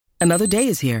Another day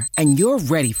is here, and you're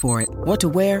ready for it. What to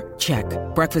wear? Check.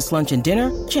 Breakfast, lunch, and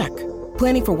dinner? Check.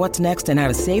 Planning for what's next and how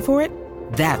to save for it?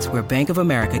 That's where Bank of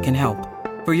America can help.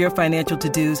 For your financial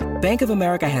to-dos, Bank of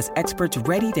America has experts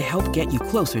ready to help get you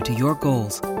closer to your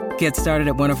goals. Get started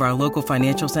at one of our local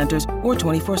financial centers or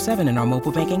 24/7 in our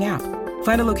mobile banking app.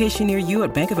 Find a location near you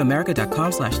at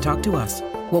bankofamerica.com/talktous.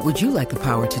 What would you like the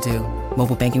power to do?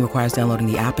 Mobile banking requires downloading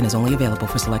the app and is only available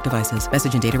for select devices.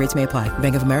 Message and data rates may apply.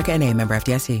 Bank of America N.A., member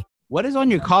FDIC. What is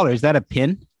on your collar? Is that a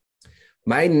pin?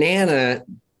 My Nana.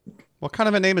 What kind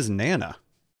of a name is Nana?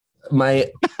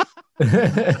 My.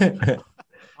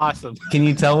 Awesome. Can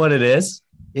you tell what it is?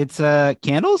 It's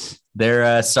candles?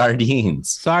 They're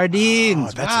sardines. Sardines.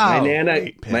 Oh, that's wow.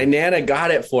 My Nana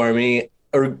got it for me.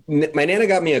 My Nana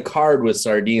got me a card with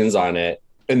sardines on it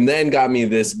and then got me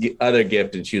this other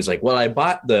gift. And she was like, well, I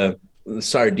bought the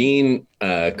sardine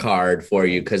card for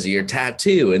you because of your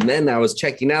tattoo. And then I was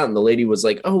checking out and the lady was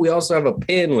like, oh, we also have a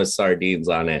pin with sardines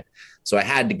on it. So I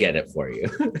had to get it for you.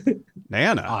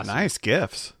 Nana. Awesome. Nice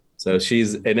gifts. So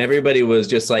and everybody was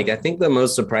just like, I think the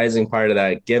most surprising part of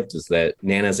that gift is that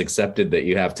Nana's accepted that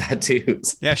you have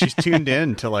tattoos. Yeah, she's tuned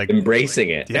in to like embracing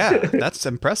it. Yeah, that's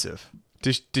impressive.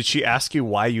 Did she ask you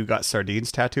why you got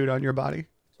sardines tattooed on your body?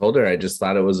 Told her I just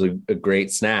thought it was a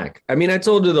great snack. I mean, I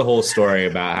told her the whole story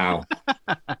about how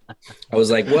I was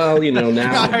like, well, you know,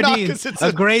 now Sardines,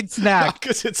 a great snack.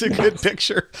 Because it's a good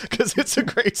picture. Because it's a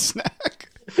great snack.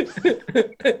 You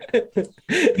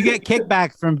get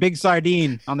kickback from Big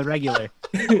Sardine on the regular.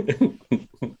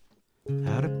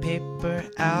 Out of paper,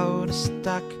 out of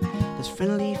stock. There's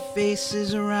friendly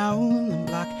faces around the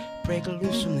block. Break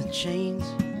loose from the chains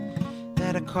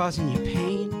that are causing you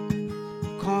pain.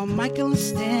 Call Michael and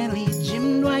Stanley,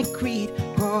 Jim Dwight Creed.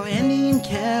 Call Andy and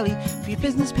Kelly for your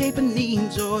business paper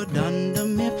needs. Or Dunder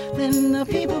Mifflin, the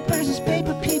people versus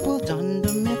paper people.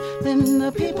 Dunder Mifflin,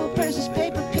 the people versus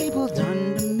paper people.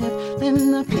 Dunder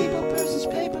Mifflin, the people versus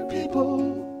paper people.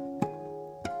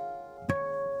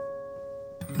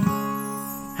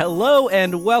 Hello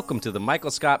and welcome to the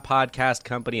Michael Scott Podcast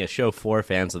Company, a show for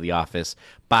fans of The Office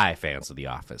by fans of The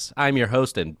Office. I'm your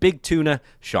host and big tuna,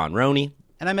 Sean Roney.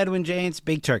 And I'm Edwin James,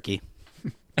 Big Turkey.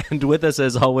 And with us,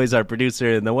 as always, our producer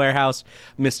in the warehouse,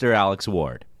 Mr. Alex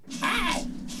Ward.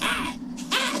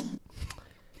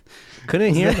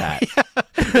 Couldn't hear that.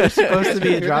 There's supposed to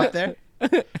be a drop there.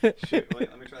 Shit,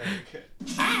 wait, let me try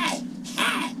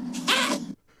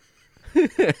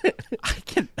that. I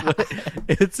can.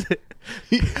 It's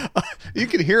You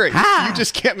can hear it. You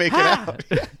just can't make it out.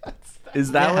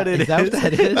 Is that what it is? Is that what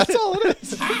that is? That's all it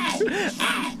is.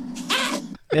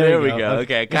 There we go.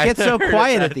 Okay. It gets so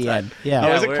quiet at the end. Yeah.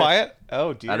 Oh, is it we're- quiet?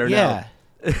 Oh, dear. I don't know. Yeah.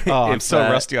 Oh, I'm If, so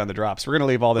rusty on the drops. We're going to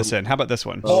leave all this in. How about this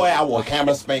one? Boy, I will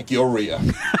hammer spank your rear.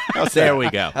 There we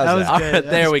go. That was good. That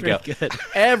There was we go. pretty good.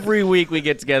 Every week we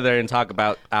get together and talk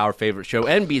about our favorite show,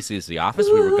 NBC's The Office.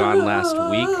 We were gone last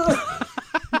week.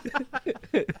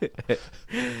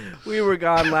 We were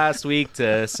gone last week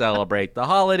to celebrate the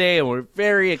holiday, and we're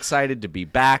very excited to be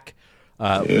back.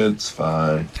 It's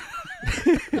fine.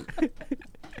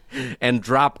 And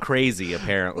drop crazy,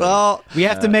 apparently. Well, We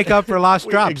have to make up for lost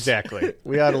drops. exactly.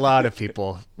 We had a lot of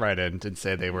people write in and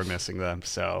say they were missing them.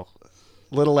 So,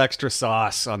 little extra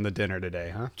sauce on the dinner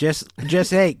today, huh? Just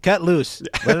hey, cut loose.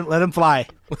 Let him fly.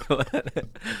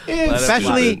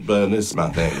 Especially, But it's my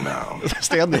thing now.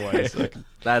 Stay on the way.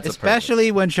 That's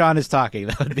especially when Sean is talking.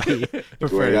 That would be Great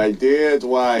preferred. idea,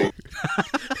 Dwight.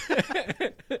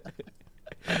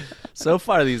 So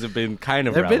far, these have been kind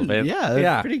of They've relevant. been,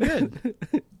 they're pretty good.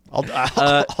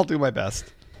 I'll do my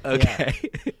best. Okay.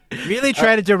 Really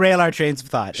try to derail our trains of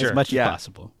thought Sure. as much Yeah. as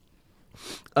possible.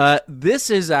 This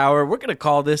is we're going to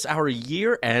call this our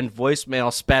year-end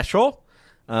voicemail special.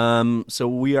 So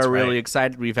we are really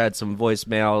excited. We've had some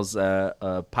voicemails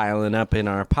piling up in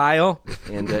our pile,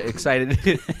 and excited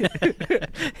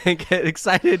and get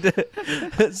excited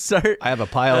to start. I have a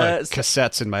pile of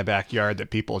cassettes in my backyard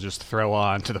that people just throw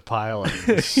on to the pile and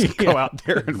just go out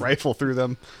there and rifle through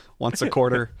them once a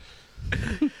quarter.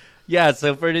 Yeah,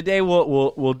 so for today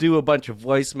we'll do a bunch of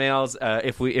voicemails.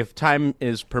 If time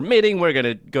is permitting, we're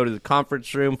gonna go to the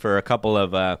conference room for a couple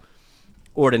of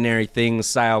ordinary things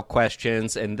style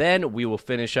questions, and then we will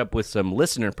finish up with some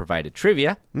listener provided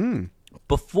trivia.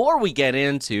 Before we get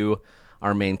into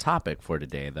our main topic for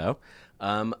today, though,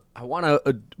 I want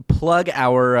to plug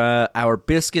our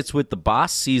Biscuits with the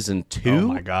Boss season 2. Oh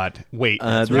my God! Wait, you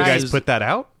this guys is- put that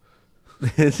out?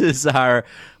 This is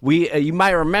you might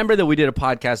remember that we did a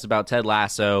podcast about Ted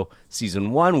Lasso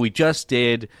season 1. We just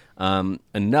did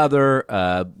another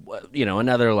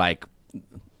like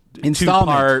Installment.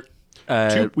 two-part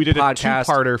We did a podcast.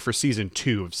 two-parter for season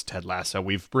 2 of Ted Lasso.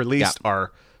 We've released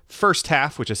our first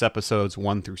half, which is episodes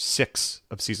 1 through 6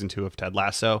 of season 2 of Ted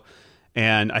Lasso.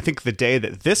 And I think the day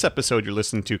that this episode you're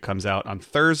listening to comes out on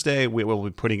Thursday, we will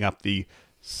be putting up the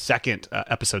second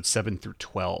episode 7 through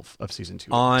 12 of season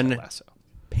 2 On of Ted Lasso.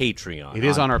 Patreon. It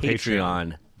is on our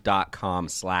Patreon.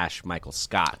 Patreon.com/Michael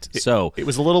Scott. So It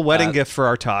was a little wedding gift for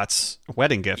our tots.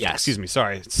 Wedding gift, Yes. excuse me.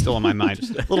 Sorry, it's still in my mind.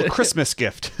 Just a little Christmas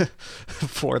gift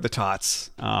for the tots.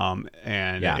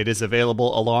 And it is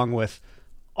available along with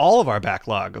all of our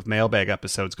backlog of mailbag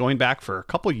episodes going back for a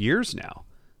couple years now.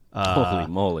 holy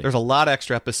moly. There's a lot of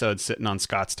extra episodes sitting on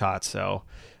Scott's Tots. So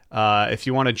if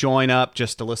you want to join up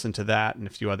just to listen to that and a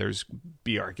few others,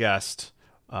 be our guest.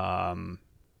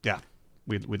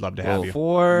 We'd love to have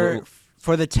you.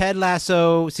 For the Ted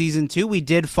Lasso season 2, we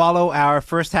did follow our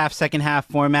first half, second half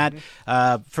format.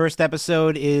 First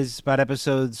episode is about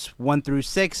episodes 1 through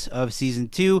 6 of season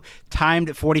 2, timed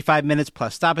at 45 minutes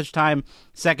plus stoppage time.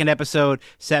 Second episode,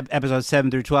 episodes 7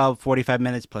 through 12, 45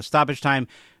 minutes plus stoppage time,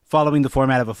 following the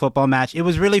format of a football match. It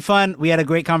was really fun. We had a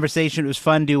great conversation. It was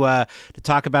fun to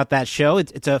talk about that show.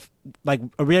 It's a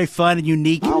really fun and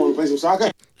unique I want to play some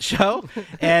soccer. show,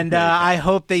 and I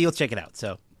hope that you'll check it out.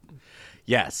 So.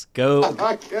 Yes, go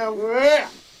I can't wait.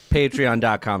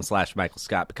 patreon.com/Michael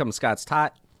Scott. Become a Scott's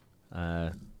Tot.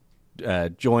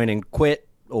 Join and quit,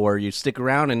 or you stick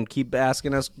around and keep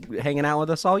asking us, hanging out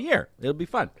with us all year. It'll be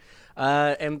fun.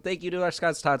 And thank you to our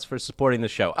Scott's Tots for supporting the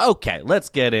show. Okay, let's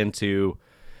get into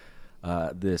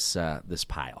this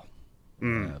pile.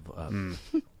 Let's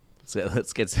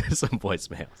get some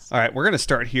voicemails. All right, we're going to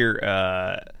start here.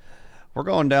 We're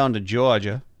going down to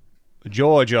Georgia,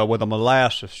 where the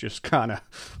molasses just kind of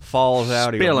falls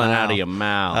out Spilling of out of your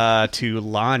mouth. to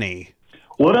Lonnie.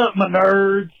 What up, my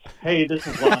nerds? Hey, this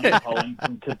is Lonnie calling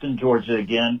from Tifton, Georgia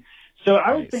again. So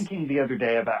I was thinking the other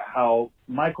day about how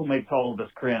Michael makes all of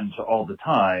us cringe all the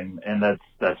time, and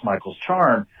that's Michael's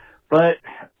charm. But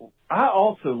I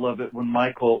also love it when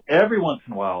Michael, every once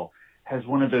in a while, has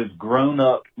one of those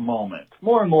grown-up moments.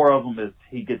 More and more of them as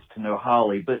he gets to know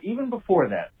Holly. But even before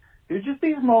that, there's just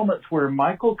these moments where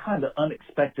Michael kind of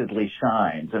unexpectedly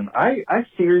shines. And I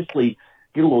seriously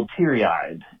get a little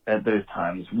teary-eyed at those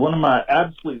times. One of my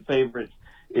absolute favorites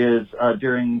is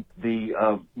during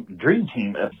the Dream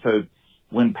Team episode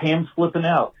when Pam's flipping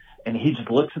out. And he just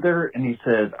looks at her and he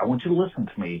says, I want you to listen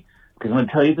to me because I'm going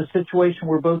to tell you the situation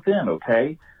we're both in,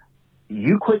 okay?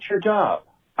 You quit your job.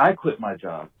 I quit my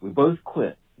job. We both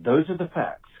quit. Those are the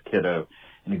facts, kiddo.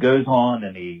 And he goes on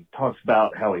and he talks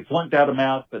about how he flunked out of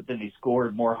math, but then he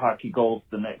scored more hockey goals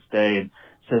the next day and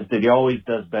says that he always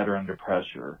does better under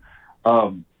pressure.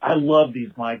 I love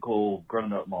these Michael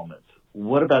grown-up moments.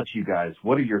 What about you guys?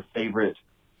 What are your favorite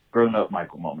grown-up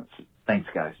Michael moments? Thanks,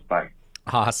 guys. Bye.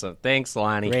 Awesome. Thanks,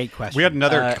 Lonnie. Great question. We had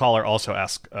another caller also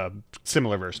ask a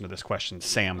similar version of this question.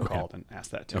 Sam called and asked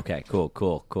that too. Okay, cool.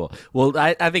 Well,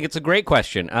 I think it's a great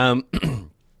question.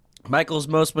 Michael's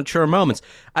most mature moments.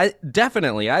 I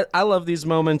love these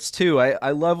moments too.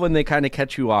 I love when they kind of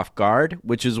catch you off guard,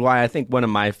 which is why I think one of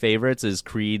my favorites is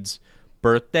Creed's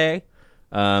birthday,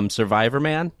 Survivor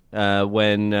Man,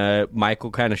 when Michael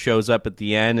kind of shows up at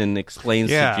the end and explains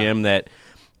to Jim that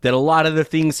a lot of the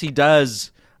things he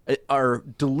does are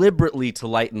deliberately to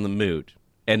lighten the mood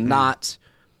and not,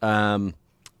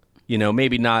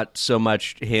 maybe not so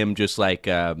much him just like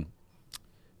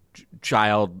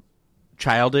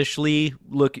childishly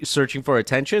searching for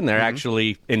attention. They're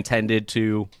actually intended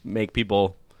to make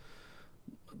people,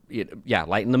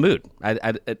 lighten the mood.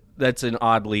 That's an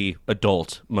oddly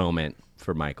adult moment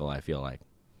for Michael, I feel like.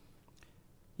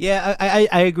 Yeah,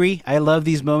 I agree. I love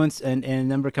these moments, and a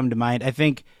number come to mind. I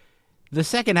think the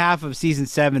second half of season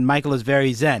 7, Michael is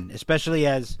very zen, especially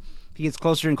as he gets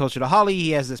closer and closer to Holly.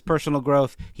 He has this personal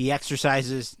growth. He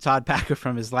exercises Todd Packer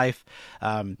from his life.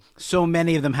 So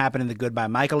many of them happen in the Goodbye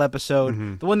Michael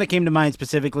episode. The one that came to mind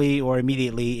specifically or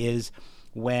immediately is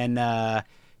when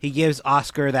he gives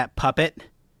Oscar that puppet,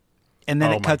 and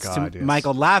then it cuts to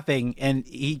Michael laughing, and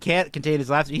he can't contain his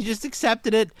laughter. He just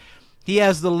accepted it. He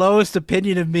has the lowest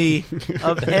opinion of me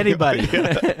of anybody.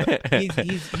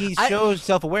 He shows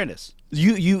self-awareness.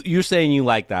 You're saying you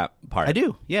like that part? I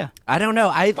do. Yeah. I don't know.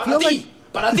 I feel like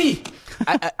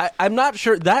I'm not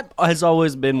sure. That has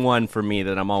always been one for me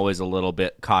that I'm always a little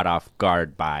bit caught off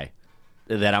guard by.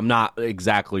 That I'm not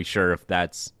exactly sure if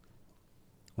that's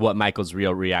what Michael's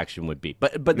real reaction would be.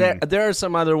 But there are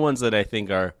some other ones that I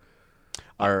think are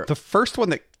the first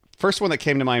one that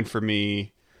came to mind for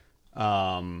me.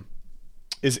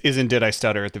 Is in Did I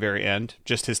Stutter at the very end?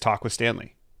 Just his talk with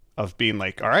Stanley of being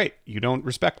like, all right, you don't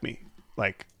respect me.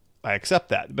 Like, I accept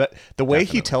that. But the way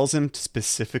he tells him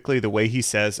specifically, the way he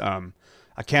says,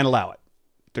 I can't allow it.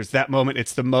 There's that moment.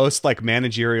 It's the most like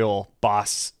managerial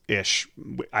boss-ish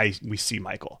we see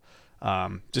Michael.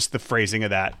 Just the phrasing of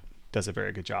that does a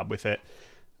very good job with it.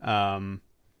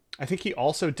 I think he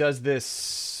also does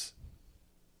this.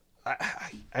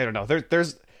 I don't know.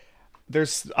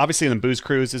 There's obviously in the Booze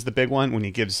Cruise is the big one when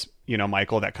he gives,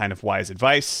 Michael that kind of wise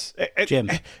advice. Jim.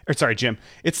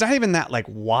 It's not even that like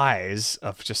wise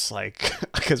of just like,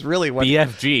 because really what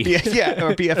BFG.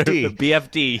 Or BFD.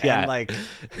 BFD. Yeah. And like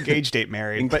engaged date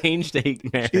married. Engaged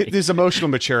date married. There's emotional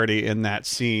maturity in that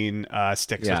scene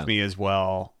sticks with me as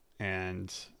well.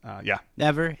 And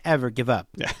never ever give up.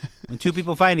 Yeah. When two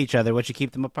people find each other, what should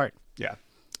keep them apart? Yeah.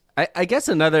 I guess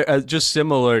another just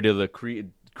similar to the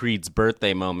Creed's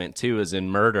birthday moment too is in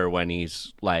Murder when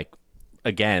he's like,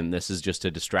 again, this is just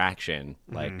a distraction.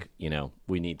 Like,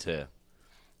 we need to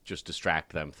just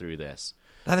distract them through this.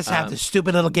 Let us have this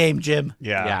stupid little game, Jim.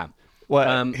 Yeah.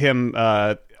 Well, him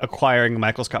acquiring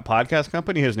Michael Scott Podcast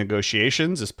Company, his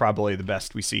negotiations is probably the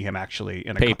best we see him actually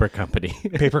in a paper company.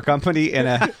 Paper company in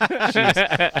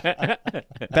a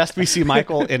best we see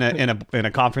Michael in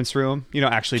a conference room.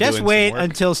 Actually, just doing wait some work.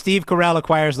 until Steve Carell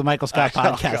acquires the Michael Scott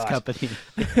Podcast Company.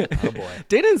 Oh boy!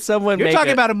 Didn't someone? You're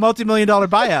talking about a multi-million-dollar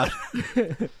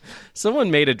buyout.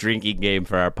 Someone made a drinking game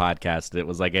for our podcast. It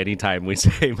was like anytime we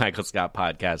say Michael Scott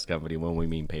Podcast Company when we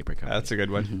mean paper company. That's a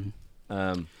good one.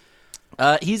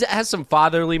 He has some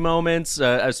fatherly moments,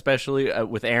 especially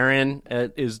with Aaron.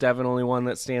 Is definitely one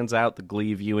that stands out. The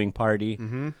Glee viewing party,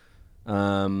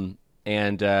 and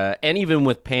even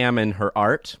with Pam and her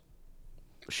art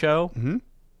show,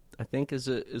 I think is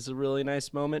a really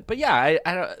nice moment. But yeah,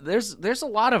 I don't, there's a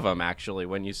lot of them actually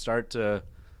when you start to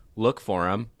look for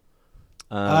them.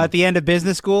 At the end of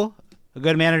business school, a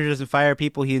good manager doesn't fire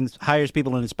people; he hires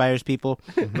people and inspires people.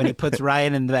 When he puts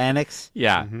Ryan in the annex,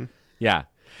 yeah.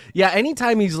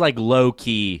 Anytime he's like low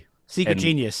key, secret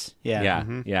genius. Yeah.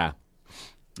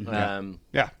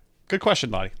 Good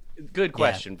question, Lottie. Good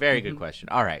question. Very good question.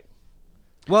 All right.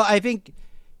 Well, I think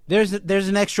there's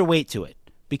an extra weight to it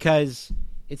because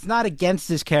it's not against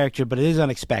this character, but it is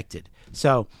unexpected.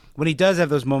 So when he does have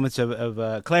those moments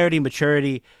of clarity,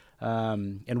 maturity,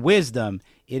 and wisdom,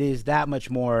 it is that much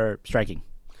more striking.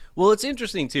 Well, it's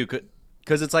interesting too,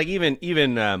 because it's like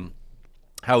even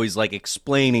how he's like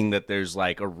explaining that there's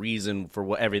like a reason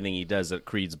for everything he does at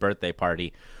Creed's birthday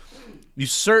party. You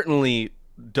certainly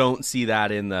don't see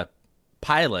that in the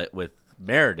pilot with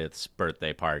Meredith's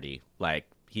birthday party. Like,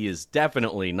 he is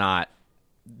definitely not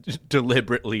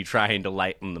deliberately trying to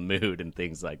lighten the mood and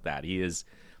things like that. He is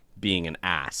being an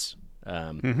ass.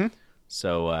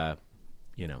 So,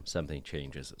 something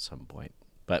changes at some point.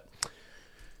 But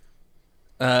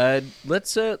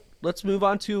let's move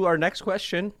on to our next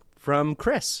question from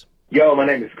Chris. Yo, my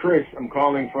name is Chris. I'm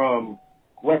calling from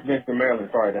Westminster, Maryland.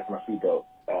 Sorry, that's my seatbelt.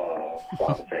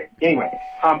 Anyway,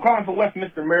 I'm calling from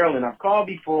Westminster, Maryland. I've called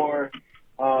before.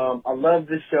 I love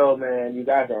this show, man. You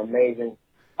guys are amazing.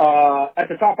 At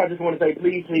the top, I just want to say,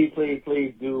 please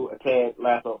do a Ted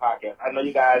Lasso podcast. I know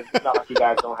you guys, it's not like you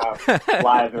guys don't have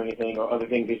lives or anything or other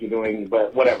things that you're doing,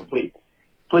 but whatever, please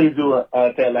do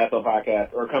a Ted Lasso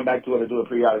podcast or come back to it or do it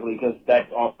periodically because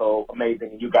that's also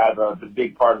amazing. You guys are the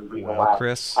big part of the reason why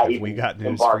Chris, I even we got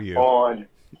news for you. On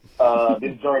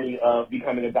this journey of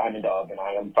becoming a diamond dog, and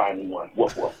I am finally one.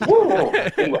 Woof, woof. Woo!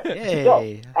 Anyway, Hey.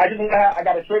 So I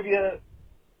got a trivia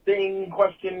thing,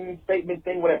 question, statement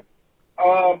thing, whatever.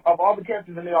 Of all the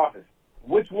characters in The Office,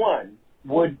 which one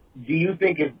do you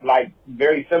think is like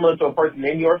very similar to a person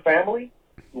in your family?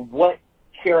 What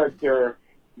character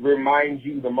reminds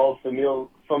you the most familially?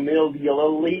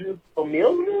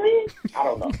 I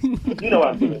don't know. You know what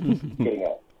I'm getting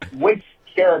at. Which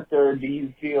character do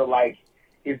you feel like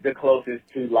is the closest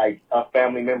to like a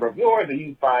family member of yours, or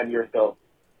you find yourself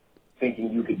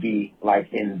thinking you could be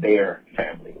like in their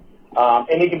family?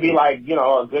 And it can be like,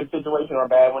 a good situation or a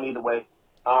bad one either way.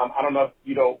 I don't know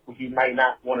if you might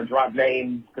not want to drop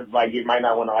names because like you might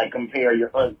not want to like compare your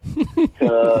aunt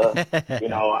to,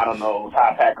 I don't know,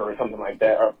 Ty Packer or something like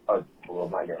that, or well,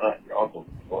 not your aunt, your uncle.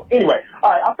 Well, anyway,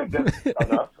 all right, I think that's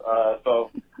enough.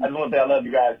 So I just want to say I love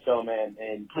you guys' show, man,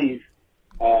 and please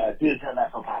do the Ted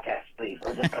Lasso podcast, please.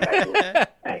 Or just come back to it.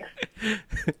 Thanks.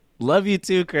 Love you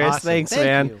too, Chris. Awesome. Thanks, Thank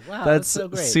man. you. Wow, that's so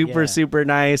great. super, Yeah. super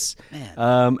nice.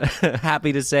 Man.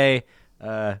 Happy to say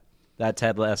that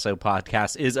Ted Lasso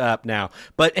podcast is up now.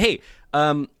 But hey,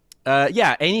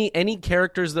 any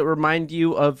characters that remind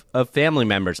you of family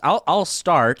members? I'll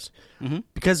start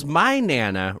because my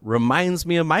Nana reminds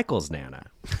me of Michael's Nana.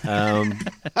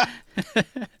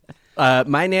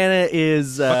 My Nana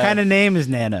is... What kind of name is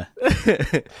Nana?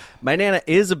 My Nana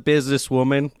is a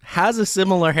businesswoman, has a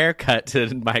similar haircut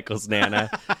to Michael's Nana.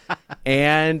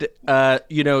 And,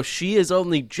 she is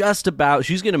only just about...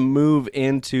 She's going to move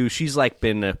into... She's like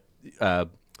been...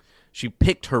 she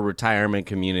picked her retirement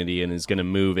community and is going to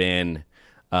move in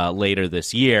later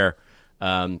this year.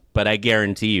 But I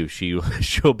guarantee you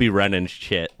she'll be running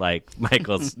shit like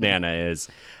Michael's Nana is.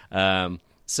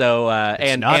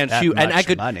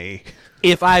 Money.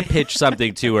 If I pitched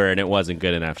something to her and it wasn't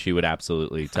good enough, she would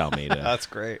absolutely tell me to. That's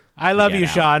great. I love you,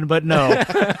 out. Sean, but no.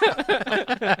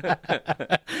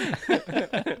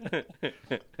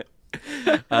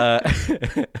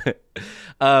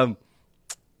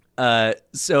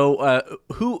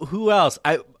 Who else?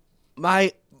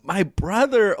 My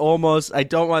brother almost, I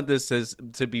don't want this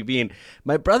to be mean.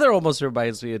 My brother almost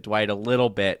reminds me of Dwight a little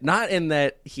bit. Not in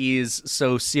that he's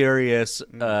so serious,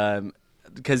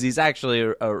 because he's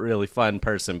actually a really fun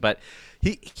person, but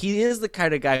he is the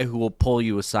kind of guy who will pull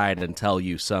you aside and tell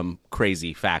you some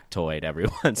crazy factoid every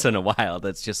once in a while.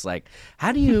 That's just like,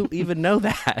 how do you even know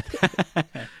that?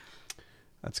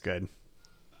 That's good.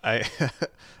 The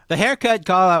haircut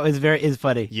call out is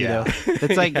funny. Yeah.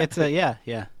 It's like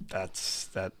yeah. That's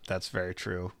very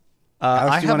true. Do you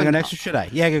want to go next, or should I?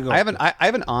 Yeah, go. I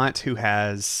have an aunt who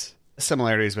has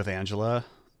similarities with Angela.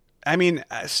 I mean,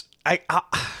 I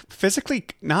physically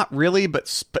not really,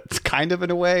 but kind of in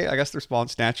a way. I guess they're small in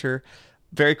stature,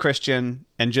 very Christian,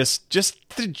 and just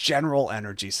the general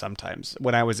energy. Sometimes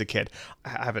when I was a kid,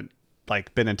 I haven't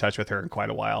been in touch with her in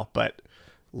quite a while, but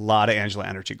a lot of Angela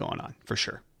energy going on for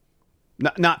sure.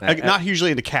 Not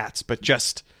hugely into cats, but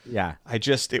just yeah.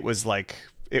 It was like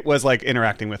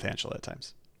interacting with Angela at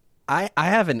times. I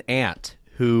have an aunt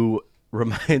who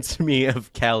reminds me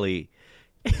of Kelly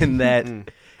in that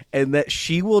and that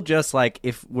she will just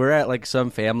if we're at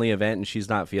some family event and she's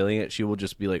not feeling it, she will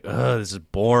just be like, "Oh, this is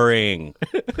boring."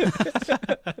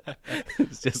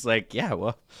 It's just of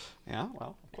course.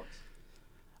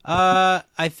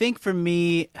 I think for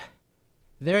me,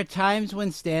 there are times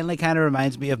when Stanley kind of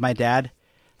reminds me of my dad,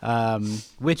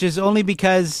 which is only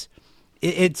because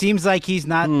it seems like he's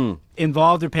not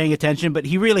involved or paying attention, but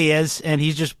he really is, and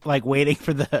he's just waiting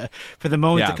for the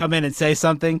moment to come in and say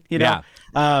something. You know,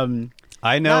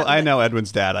 I know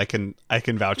Edwin's dad. I can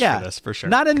vouch for this for sure.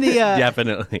 Not in the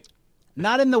definitely.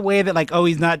 Not in the way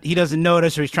that he doesn't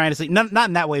notice or he's trying to sleep. Not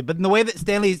in that way, but in the way that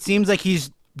Stanley seems like he's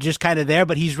just kind of there,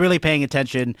 but he's really paying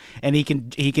attention, and he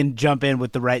can jump in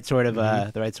with the right sort of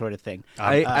thing.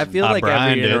 I feel like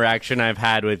every interaction I've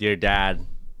had with your dad,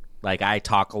 I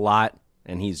talk a lot,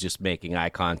 and he's just making eye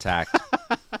contact,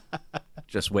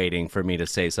 just waiting for me to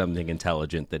say something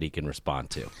intelligent that he can respond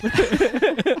to.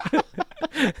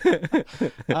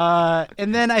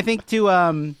 And then I think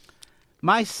to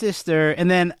my sister, and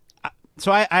then.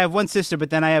 So I have one sister,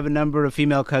 but then I have a number of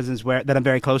female cousins that I'm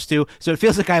very close to. So it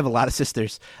feels like I have a lot of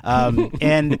sisters.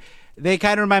 And they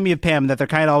kind of remind me of Pam, that they're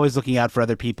kind of always looking out for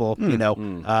other people, in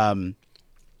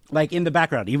the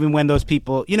background, even when those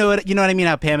people, you know what I mean?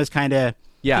 How Pam is kind of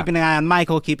keeping an eye on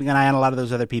Michael, keeping an eye on a lot of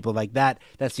those other people like that.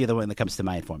 That's the other one that comes to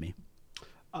mind for me.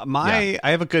 I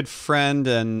have a good friend,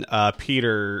 and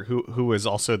Peter, who is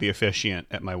also the officiant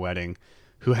at my wedding,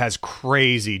 who has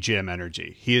crazy Jim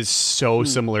energy. He is so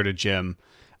similar to Jim.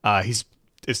 He's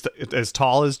as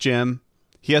tall as Jim.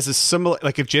 He has a similar,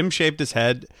 if Jim shaved his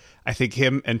head, I think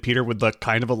him and Peter would look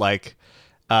kind of alike.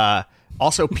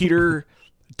 Also, Peter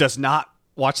does not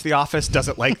watch The Office,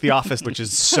 doesn't like The Office, which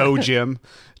is so Jim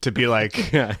to be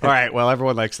like, all right, well,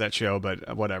 everyone likes that show,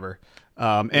 but whatever.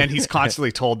 And he's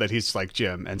constantly told that he's like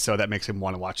Jim, and so that makes him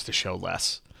want to watch the show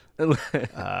less.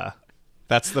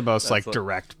 That's the most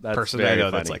direct person I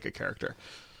know that's like a character.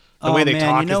 The way they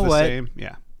talk is the same.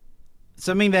 Yeah.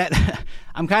 Something that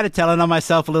I'm kind of telling on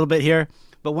myself a little bit here,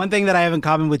 but one thing that I have in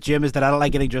common with Jim is that I don't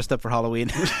like getting dressed up for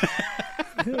Halloween.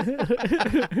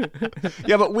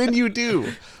 Yeah, but when you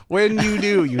do,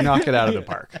 you knock it out of the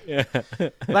park. Yeah.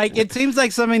 It seems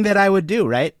like something that I would do,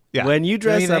 right? Yeah. When you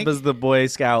dress up as the Boy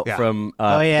Scout from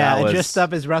I dressed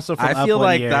up as Russell from I feel Up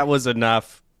like year. that was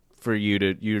enough for you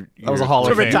to that was a Hall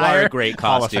of Fame. You are a great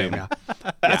Hall of costume. Fame,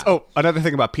 yeah. Oh, another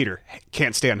thing about Peter,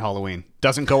 can't stand Halloween.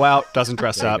 Doesn't go out, doesn't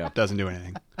dress up, doesn't do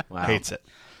anything. Wow. Hates it.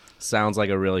 Sounds like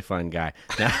a really fun guy.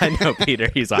 I know Peter.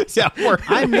 He's awesome.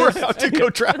 Yeah, we're out to go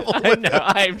travel.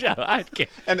 I can't.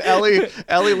 And Ellie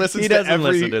listens. He doesn't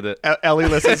listen to it. Ellie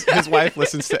listens. His wife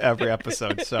listens to every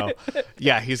episode. So,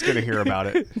 yeah, he's going to hear about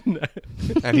it,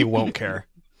 and he won't care.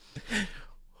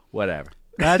 Whatever.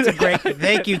 That's a great.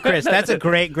 Thank you, Chris. That's a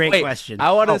great question.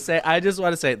 I just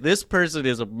want to say, this person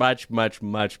is a much, much,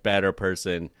 much better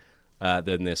person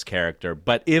than this character.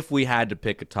 But if we had to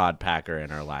pick a Todd Packer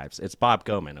in our lives, it's Bob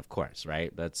Goman, of course,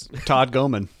 right? That's Todd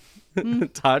Goman.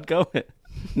 Todd Goman.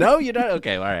 No, you don't.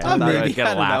 Okay, all right. I thought I'd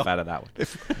get a laugh out of that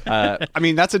one. I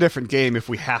mean, that's a different game. If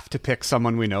we have to pick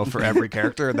someone we know for every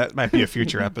character, that might be a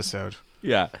future episode.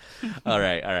 Yeah. All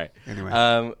right.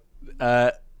 Anyway.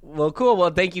 Well, cool.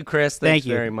 Well, thank you, Chris. Thanks Thank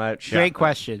you very much. Great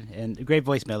question and a great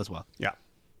voicemail as well. Yeah.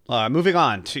 Moving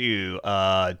on to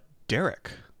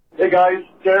Derek. Hey guys,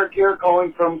 Derek here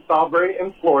calling from Sawbury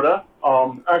in Florida.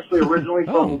 Actually originally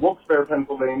from Wilkes-Barre,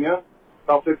 Pennsylvania,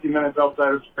 about 50 minutes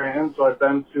outside of Scranton. So I've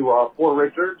been to Fort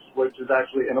Richards, which is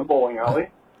actually in a bowling alley.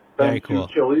 Very Been cool.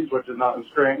 to Chili's, which is not in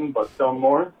Scranton, but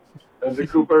Dunmore. And to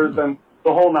Cooper's and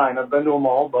the whole nine. I've been to them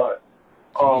all, but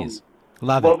Jeez.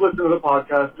 Love love it. listening to the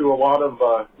podcast. Do a lot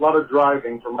of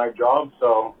driving for my job,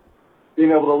 so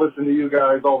being able to listen to you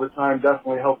guys all the time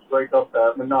definitely helps break up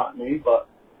that monotony. But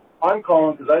I'm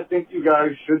calling because I think you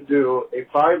guys should do a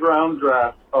 5-round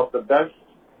draft of the best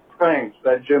pranks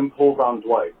that Jim pulled on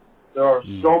Dwight. There are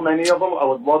so many of them. I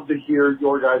would love to hear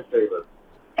your guys' favorite.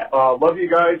 Love you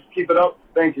guys. Keep it up.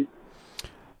 Thank you.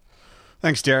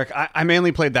 Thanks, Derek. I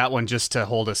mainly played that one just to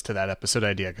hold us to that episode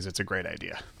idea because it's a great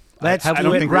idea. Let's I do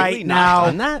don't it think right Really now. not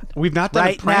done that? We've not done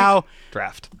Right a prank now.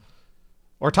 draft.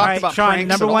 Or All talked right, about Sean, pranks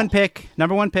number at one all. pick.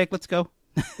 Number one pick. Let's go.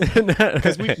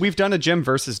 Because we've done a Jim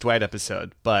versus Dwight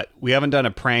episode, but we haven't done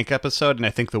a prank episode, and I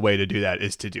think the way to do that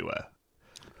is to do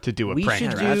a We prank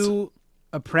should draft. do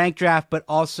a prank draft, but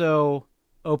also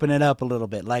open it up a little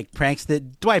bit, like pranks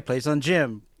that Dwight plays on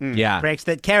Jim, Yeah. pranks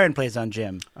that Karen plays on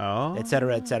Jim, Oh, et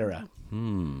cetera, et cetera.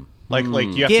 like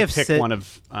you have Gifts to pick that- one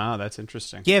of. Oh, that's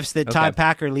interesting. Gifts that Todd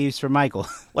Packer leaves for Michael.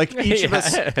 Like each of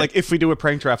us, like if we do a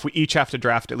prank draft, we each have to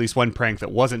draft at least one prank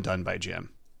that wasn't done by Jim.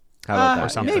 How about that? or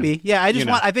something. Maybe. Yeah, I just You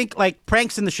know. want, I think, like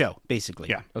pranks in the show, basically.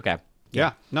 Yeah, Okay.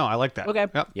 yeah. No, I like that. Okay.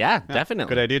 Yep. Yeah, definitely.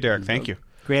 Good idea, Derek. Thank you.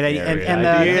 Great idea. Very And good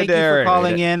thank idea, you Derek. for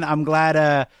calling in. I'm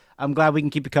glad we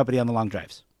can keep you company on the long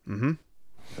drives. Ma'am,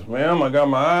 I got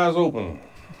my eyes open.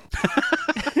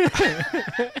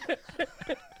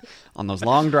 On those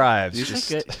long drives, These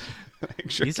just are good.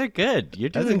 make sure- These are good. You're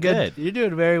That's doing good. You're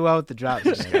doing very well with the drops.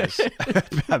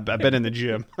 I've been in the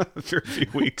gym for a few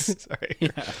weeks. Sorry.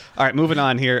 All right, moving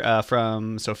on here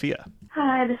from Sophia.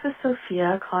 Hi, this is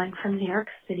Sophia calling from New York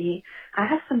City. I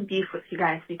have some beef with you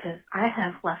guys because I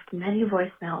have left many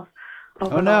voicemails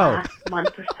over the last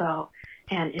month or so,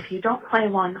 and if you don't play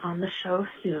one on the show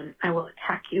soon, I will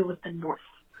attack you with the North.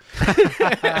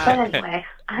 But anyway,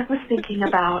 I was thinking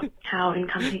about how in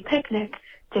Company Picnic,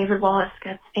 David Wallace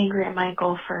gets angry at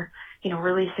Michael for,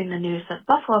 releasing the news that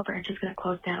Buffalo Branch is going to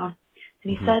close down.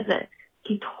 And he says that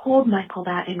he told Michael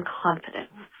that in confidence.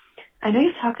 I know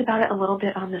you've talked about it a little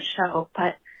bit on the show,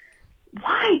 but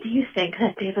why do you think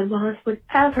that David Wallace would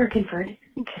ever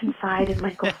confide in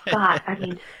Michael Scott? I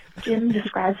mean, Jim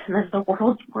describes him as the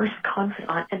world's worst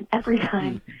confidant, and every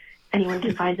time anyone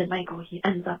confides in Michael, he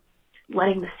ends up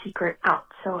letting the secret out.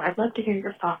 So I'd love to hear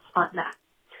your thoughts on that.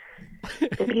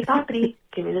 Zippity boppity,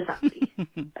 give me the zombie.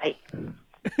 Bye.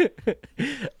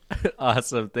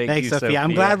 Awesome. Thanks, Sophia.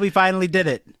 I'm glad we finally did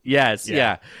it. Yes.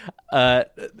 Yeah. That's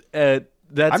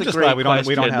I'm a just great glad we don't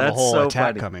question. have a That's whole so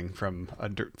attack funny. coming from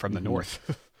the north.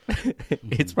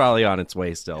 It's probably on its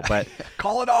way still, but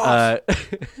Call it off.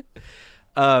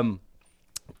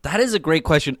 That is a great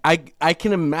question. I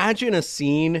can imagine a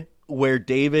scene where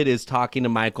David is talking to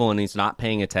Michael and he's not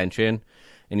paying attention,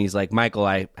 and he's like, "Michael,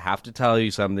 I have to tell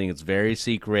you something. It's very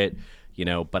secret,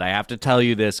 but I have to tell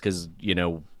you this because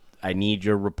I need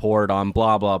your report on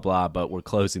blah blah blah. But we're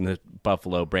closing the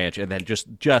Buffalo branch," and then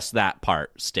just that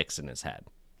part sticks in his head,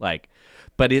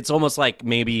 but it's almost like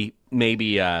maybe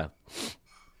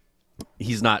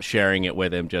he's not sharing it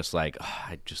with him, just like,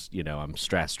 I'm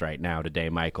stressed right now today,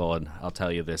 Michael, and I'll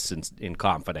tell you this in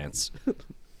confidence,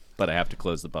 but I have to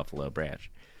close the Buffalo branch.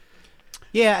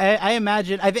 Yeah, I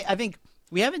imagine. I think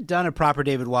we haven't done a proper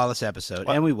David Wallace episode,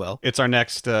 and we will. It's our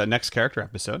next character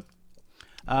episode,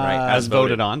 Right, as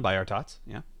voted on by our tots.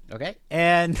 Yeah. Okay,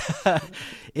 and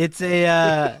it's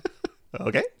a.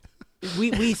 Okay.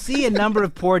 We see a number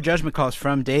of poor judgment calls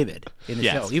from David in the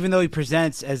Yes. show, even though he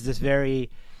presents as this very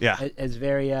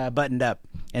buttoned up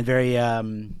and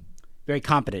very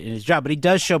competent in his job. But he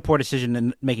does show poor decision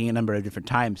in making a number of different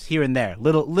times here and there,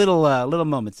 little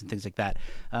moments and things like that.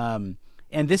 And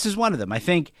this is one of them. I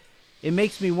think it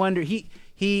makes me wonder.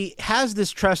 He has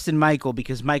this trust in Michael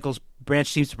because Michael's branch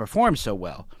seems to perform so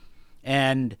well,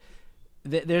 and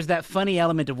there's that funny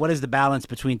element of what is the balance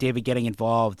between David getting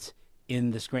involved in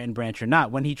the Scranton branch or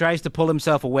not. When he tries to pull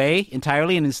himself away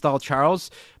entirely and install Charles,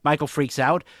 Michael freaks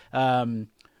out.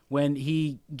 when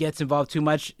he gets involved too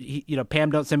much. Pam,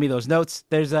 don't send me those notes.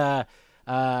 There's I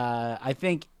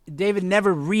think David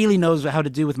never really knows how to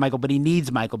do with Michael, but he needs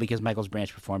Michael because Michael's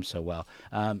branch performs so well.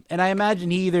 And I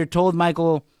imagine he either told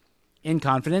Michael in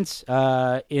confidence,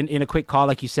 in a quick call,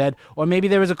 like you said, or maybe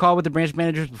there was a call with the branch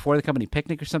managers before the company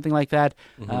picnic or something like that.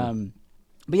 Mm-hmm.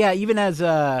 But yeah, even as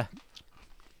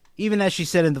she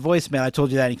said in the voicemail, I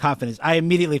told you that in confidence, I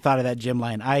immediately thought of that Jim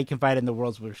line. I confide in the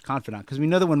world's worst confidant, because we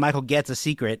know that when Michael gets a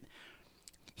secret,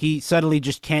 he suddenly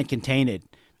just can't contain it.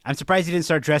 I'm surprised he didn't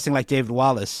start dressing like David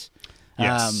Wallace.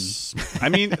 Yes, I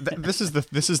mean this is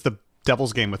the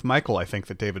devil's game with Michael. I think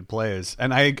that David plays,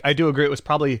 and I do agree.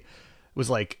 It was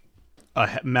like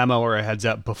a memo or a heads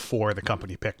up before the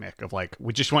company picnic of like,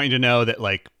 we just want you to know that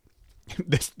like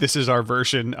this is our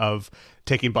version of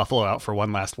taking Buffalo out for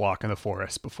one last walk in the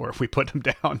forest before we put him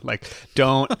down. Like,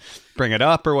 don't bring it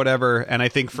up or whatever. And I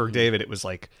think for David, it was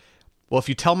like, well, if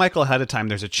you tell Michael ahead of time,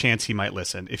 there's a chance he might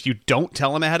listen. If you don't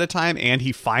tell him ahead of time and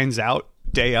he finds out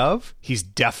day of, he's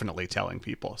definitely telling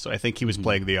people. So I think he was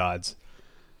playing the odds.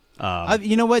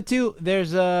 You know what, too?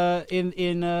 There's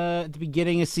in the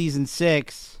beginning of season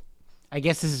 6, I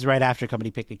guess this is right after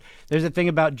company picnic, there's a thing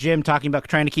about Jim talking about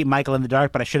trying to keep Michael in the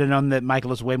dark, but I should have known that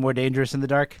Michael is way more dangerous in the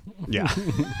dark. Yeah.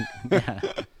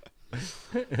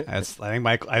 I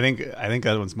think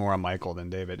that one's more on Michael than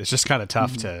David. It's just kind of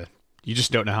tough you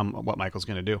just don't know what Michael's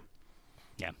going to do.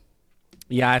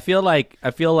 Yeah, I feel like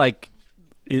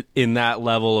in that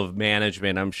level of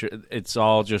management, I'm sure it's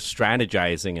all just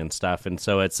strategizing and stuff. And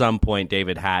so at some point,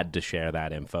 David had to share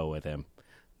that info with him,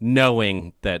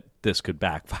 knowing that this could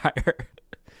backfire.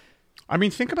 I mean,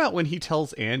 think about when he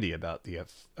tells Andy about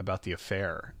the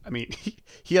affair. I mean,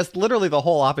 he has literally the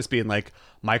whole office being like,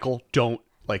 Michael, don't,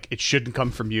 like, it shouldn't come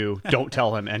from you. Don't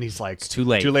tell him. And he's like, it's too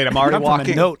late. Too late. I'm already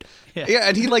walking. Note. Yeah.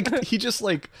 And he just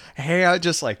like, hey,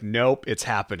 just like, nope, it's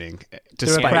happening.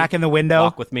 Through a crack in the window.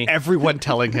 Walk with me. Everyone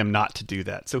telling him not to do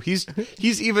that. So he's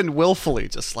even willfully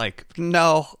just like,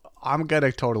 no, I'm going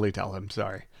to totally tell him.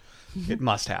 Sorry. It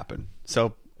must happen.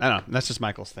 So I don't know. That's just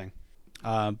Michael's thing.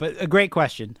 But a great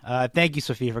question. Thank you,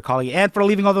 Sophia, for calling and for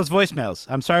leaving all those voicemails.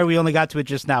 I'm sorry we only got to it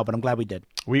just now, but I'm glad we did.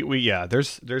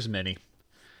 There's many.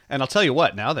 And I'll tell you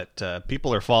what, now that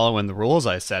people are following the rules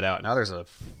I set out, now there's I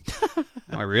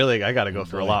got to go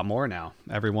through a lot more now.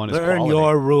 Everyone is learn quality.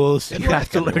 Your rules. You have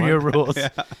to learn your rules. Yeah.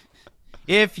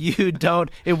 If you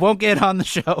don't, it won't get on the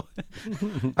show. All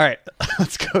right,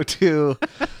 let's go to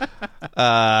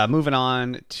moving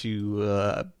on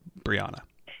to Brianna.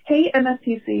 Hey,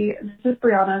 MSTC. This is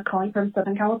Brianna calling from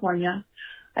Southern California.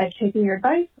 I've taken your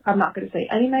advice. I'm not going to say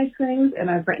any nice things, and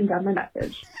I've written down my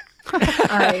message.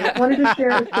 I wanted to share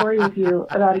a story with you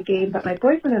about a game that my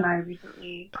boyfriend and I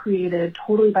recently created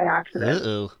totally by accident.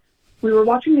 Uh-oh. We were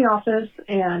watching The Office,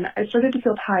 and I started to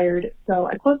feel tired, so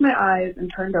I closed my eyes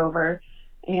and turned over.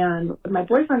 And when my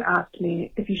boyfriend asked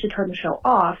me if he should turn the show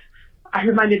off, I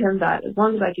reminded him that as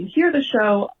long as I can hear the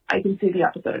show, I can see the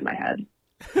episode in my head.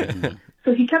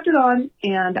 So he kept it on,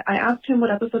 and I asked him what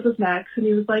episode was next, and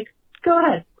he was like, go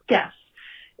ahead, guess.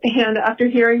 And after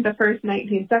hearing the first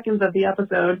 19 seconds of the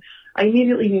episode, I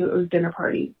immediately knew it was Dinner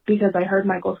Party because I heard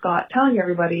Michael Scott telling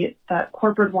everybody that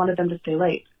corporate wanted them to stay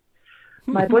late.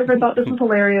 My boyfriend thought this was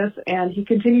hilarious, and he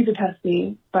continued to test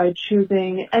me by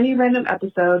choosing any random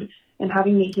episode and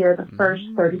having me hear the first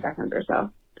 30 seconds or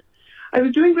so. I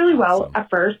was doing really well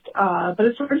at first, but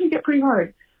it started to get pretty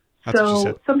hard.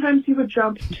 So sometimes he would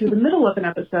jump to the middle of an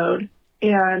episode,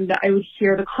 and I would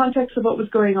hear the context of what was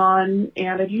going on,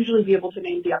 and I'd usually be able to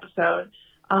name the episode,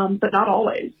 but not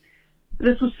always.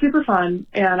 This was super fun,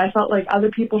 and I felt like other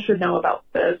people should know about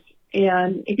this.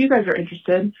 And if you guys are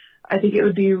interested, I think it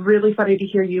would be really funny to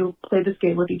hear you play this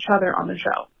game with each other on the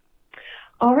show.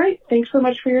 All right. Thanks so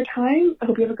much for your time. I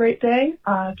hope you have a great day.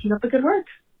 Keep up the good work.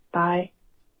 Bye.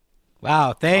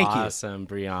 Wow, thank you. Awesome,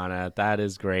 Brianna. That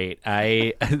is great.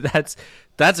 That's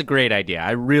a great idea. I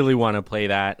really want to play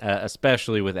that,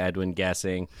 especially with Edwin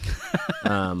guessing.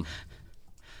 My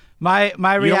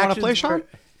reaction. You don't want to play, Sean?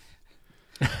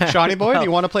 Shawnee Boy, do you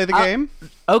want to play the game?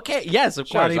 Okay, yes, of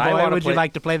course. Shawnee Boy, would you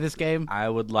like to play this game? I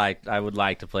would like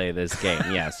to play this game.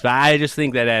 Yes, but I just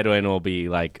think that Edwin will be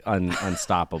like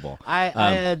unstoppable. I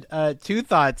had two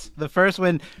thoughts. The first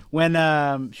one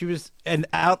when she was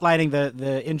outlining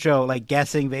the intro, like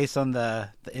guessing based on the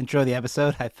intro of the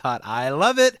episode, I thought I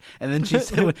love it, and then she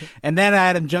said, and then I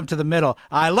had him jump to the middle.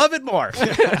 I love it more.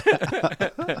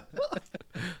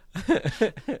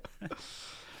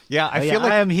 Yeah, I feel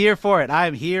like I am here for it. I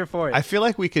am here for it. I feel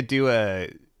like we could do I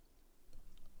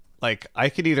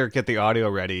could either get the audio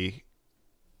ready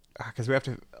because we have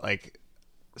to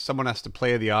someone has to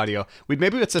play the audio.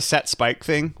 Maybe it's a set Spike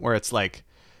thing where it's like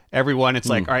everyone, it's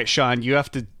like, all right, Sean, you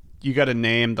got to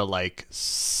name the like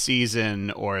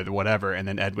season or the whatever, and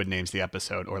then Edwin names the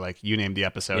episode, or like you name the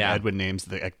episode, Edwin names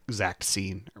the exact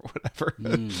scene or whatever.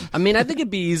 I mean, I think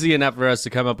it'd be easy enough for us to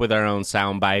come up with our own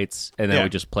sound bites, and then we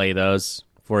just play those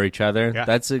for each other. Yeah.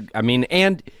 That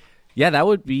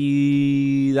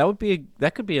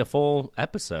could be a full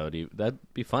episode. That'd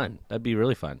be fun. That'd be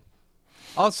really fun.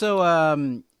 Also,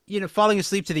 falling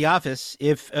asleep to The Office,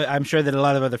 if I'm sure that a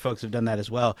lot of other folks have done that as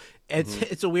well.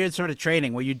 It's a weird sort of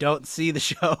training where you don't see the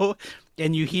show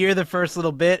and you hear the first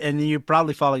little bit and then you're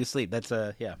probably falling asleep. That's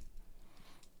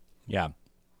Yeah.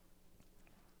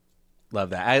 Love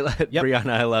that.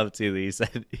 Brianna, I love too that you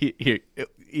said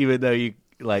even though you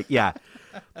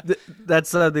that's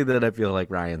something that I feel like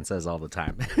Ryan says all the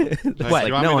time. What?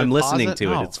 No, I'm listening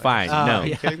to it. It's fine. No, Are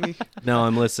you kidding me? No,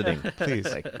 I'm listening. Please.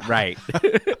 Right.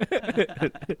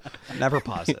 Never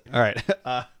pause it. All right.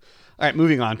 All right,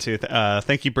 moving on to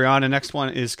thank you, Brianna. Next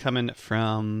one is coming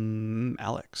from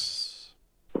Alex.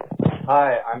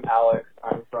 Hi, I'm Alex.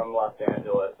 I'm from Los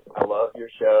Angeles. I love your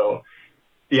show.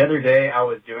 The other day I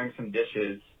was doing some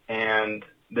dishes and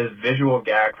this visual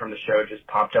gag from the show just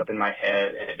popped up in my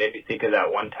head, and it made me think of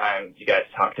that one time you guys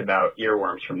talked about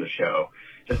earworms from the show.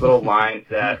 Just little lines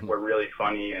that were really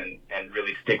funny and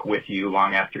really stick with you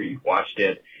long after you've watched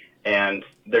it. And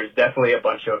there's definitely a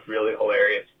bunch of really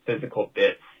hilarious physical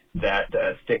bits that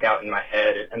stick out in my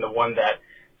head. And the one that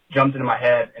jumped into my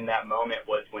head in that moment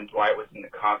was when Dwight was in the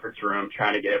conference room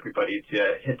trying to get everybody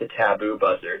to hit the taboo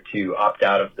buzzer to opt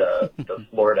out of the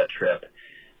Florida trip.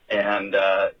 And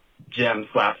Jim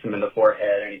slaps him in the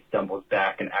forehead and he stumbles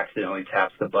back and accidentally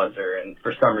taps the buzzer. And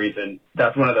for some reason,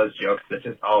 that's one of those jokes that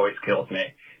just always kills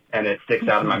me. And it sticks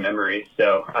out in my memory.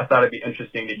 So I thought it'd be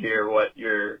interesting to hear what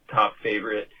your top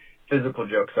favorite physical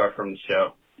jokes are from the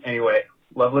show. Anyway,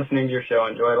 love listening to your show.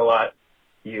 Enjoy it a lot.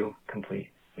 You complete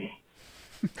me.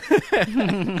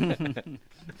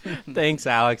 Thanks,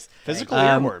 Alex. Physical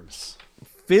earworms.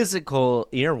 Physical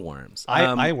earworms.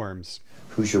 Eyeworms.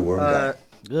 Who's your worm guy?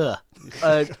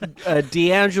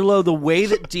 D'Angelo, the way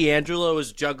that D'Angelo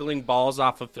is juggling balls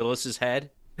off of Phyllis's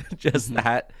head, just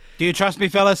that. Do you trust me,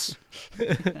 Phyllis?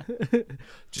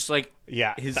 Just like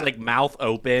his that. like mouth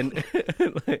open.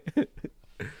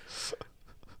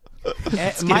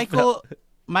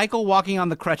 Michael walking on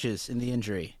the crutches in the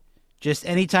injury. Just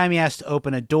anytime he has to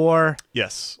open a door,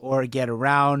 or get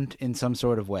around in some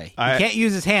sort of way, he can't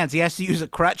use his hands. He has to use a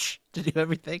crutch to do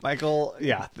everything. Michael,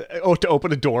 to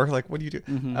open a door. Like, what do you do?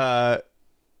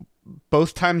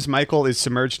 Both times Michael is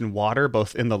submerged in water,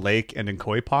 both in the lake and in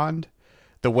Koi Pond.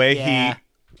 The way he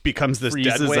becomes this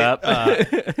dead weight,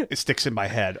 it sticks in my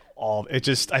head.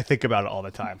 I think about it all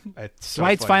the time. It's so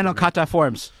Dwight's final kata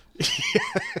forms.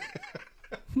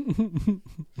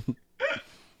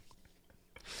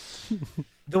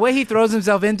 The way he throws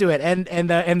himself into it, and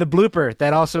the blooper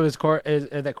that also is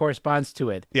that corresponds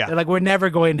to it. Yeah, they're like, we're never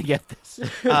going to get this.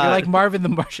 You're like Marvin the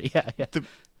Martian. Yeah.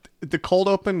 The cold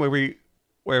open where we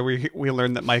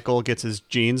learn that Michael gets his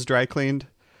jeans dry cleaned,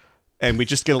 and we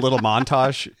just get a little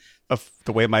montage of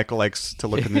the way Michael likes to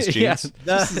look in his jeans.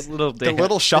 The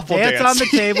little shuffle dance on the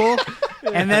table,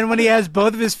 and then when he has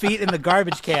both of his feet in the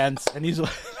garbage cans, and he's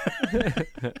like.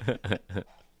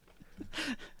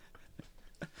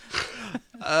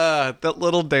 That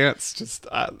little dance just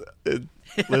it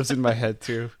lives in my head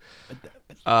too.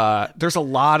 There's a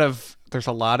lot of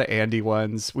Andy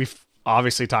ones. We've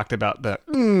obviously talked about the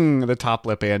top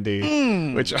lip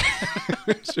Andy, which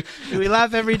we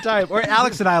laugh every time, or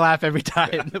Alex and I laugh every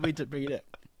time that we bring it up.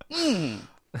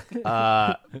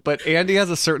 But Andy has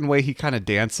a certain way he kind of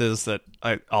dances that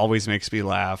always makes me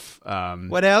laugh.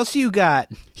 What else you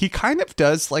got? He kind of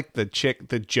does like the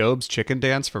Job's chicken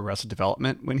dance for Arrested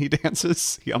Development when he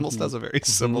dances. He almost has a very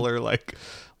similar like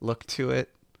look to it.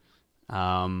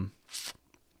 Yeah.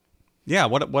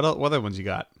 What other ones you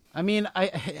got? I mean,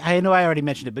 I know I already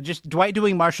mentioned it, but just Dwight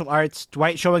doing martial arts,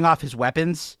 Dwight showing off his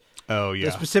weapons. Oh yeah,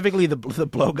 specifically the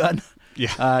blowgun.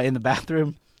 Yeah, in the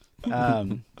bathroom.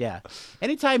 Yeah.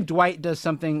 Anytime Dwight does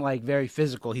something like very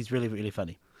physical, he's really, really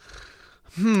funny.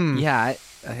 Yeah,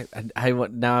 I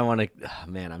now I want to. Oh,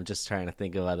 man, I'm just trying to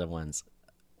think of other ones.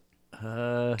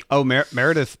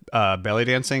 Meredith belly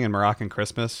dancing in Moroccan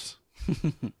Christmas.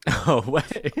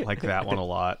 Like that one a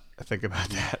lot. I think about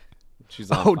that.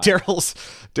 She's on fire.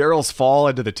 Daryl's fall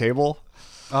into the table.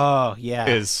 Oh yeah,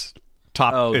 is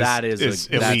top. Oh, that is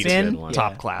elite, good one.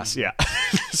 Top class. Yeah,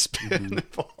 spin and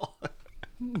fall.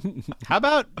 How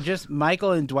about just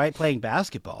Michael and Dwight playing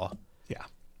basketball? Yeah,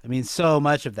 I mean, so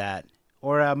much of that.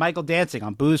 Or Michael dancing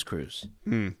on Booze Cruise.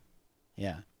 Mm.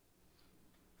 Yeah.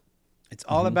 It's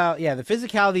all about the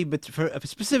physicality, but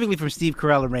specifically from Steve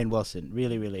Carell and Rainn Wilson.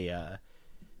 Really, really,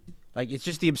 like it's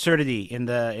just the absurdity in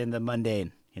the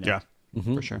mundane. You know?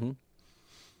 Yeah, for sure.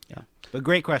 Yeah, but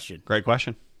great question. Great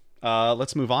question.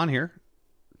 Let's move on here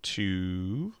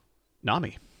to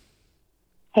Nami.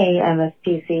 Hey,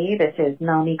 MSPC. This is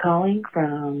Nami calling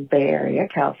from Bay Area,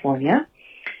 California.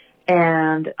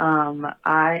 And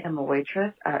I am a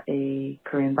waitress at a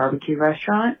Korean barbecue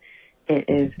restaurant. It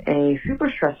is a super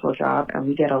stressful job, and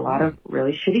we get a lot of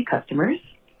really shitty customers.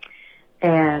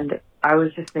 And I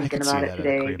was just thinking about it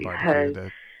today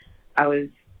because I was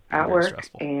at work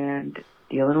and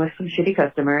dealing with some shitty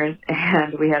customers,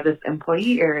 and we have this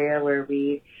employee area where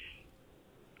we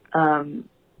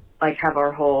like have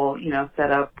our whole,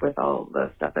 set up with all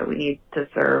the stuff that we need to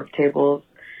serve tables.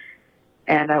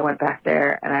 And I went back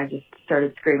there and I just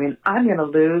started screaming, I'm going to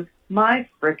lose my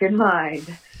frickin' mind.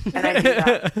 And I do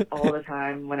that all the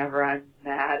time whenever I'm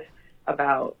mad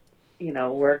about,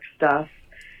 work stuff.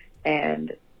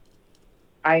 And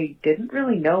I didn't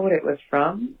really know what it was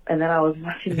from. And then I was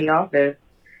watching The Office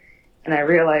and I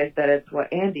realized that it's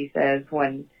what Andy says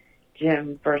when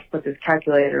Jim first puts his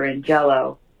calculator in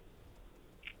Jell-O.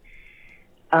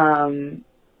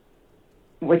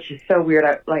 Which is so weird.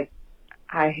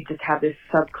 I just have this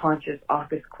subconscious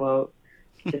Office quote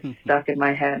just stuck in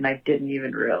my head, and I didn't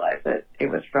even realize that it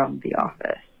was from The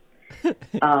Office.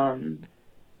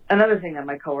 Another thing that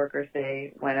my coworkers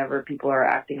say whenever people are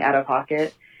acting out of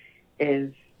pocket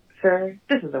is, "Sir,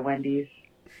 this is a Wendy's."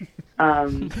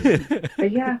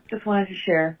 But yeah, just wanted to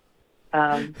share.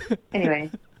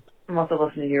 Anyway, I'm also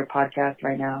listening to your podcast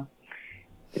right now.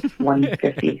 It's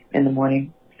 1:50 in the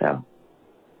morning, so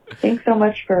thanks so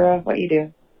much for what you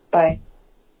do. Bye.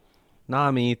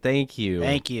 Nami, thank you.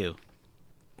 Thank you.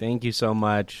 Thank you so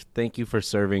much. Thank you for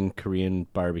serving Korean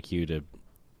barbecue to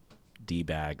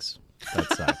D-bags.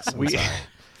 That sucks.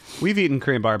 We've eaten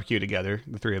Korean barbecue together,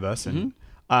 the three of us, and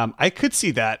I could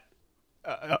see that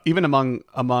even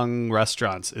among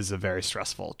restaurants is a very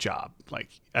stressful job, like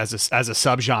as a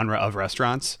subgenre of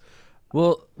restaurants.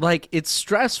 Well, like it's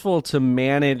stressful to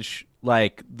manage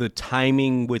like the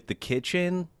timing with the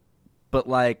kitchen, but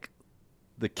like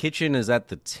the kitchen is at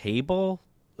the table.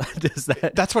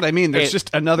 That's what I mean. There's just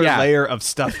another layer of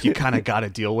stuff you kind of got to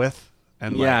deal with.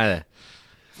 And I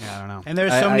don't know. And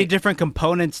there's so many different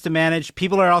components to manage.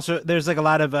 People are also, there's like a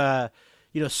lot of,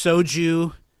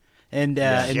 soju and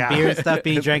beer and stuff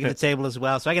being drank at the table as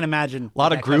well. So I can imagine a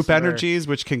lot of group energies,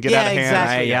 which can get out of hand.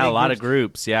 Exactly. Yeah, a lot of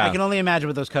groups. Yeah. I can only imagine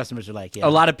what those customers are like. Yeah. A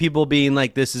lot of people being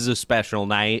like, this is a special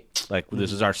night. Like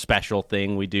this is our special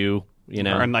thing we do,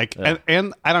 And like,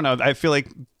 and I don't know. I feel like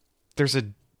there's a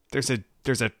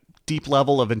deep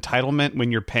level of entitlement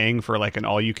when you're paying for like an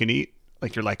all you can eat.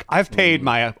 Like you're like, I've paid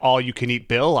my all you can eat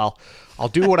bill. I'll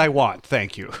do what I want.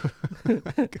 Thank you.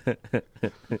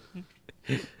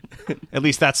 At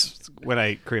least that's when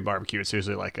I Korean barbecue. It's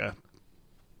usually like a,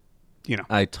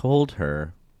 I told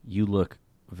her you look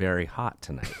very hot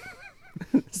tonight.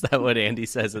 Is that what Andy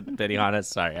says at Benihana?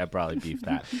 Sorry, I probably beefed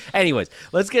that. Anyways,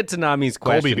 let's get to Nami's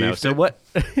question. Though. So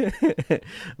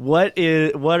what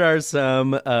are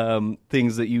some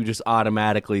things that you just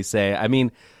automatically say? I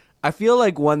mean, I feel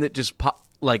like one that just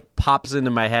pops into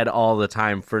my head all the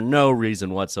time for no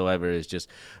reason whatsoever is just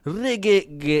give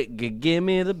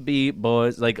me the beat,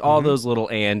 boys. Like all those little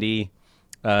Andy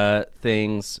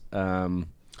things.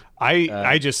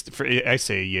 I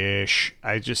say yesh.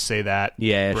 I just say that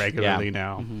regularly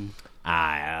now. Mm-hmm.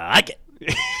 I like it.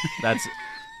 That's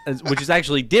which is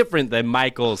actually different than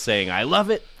Michael saying I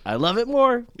love it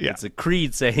more. Yeah. It's a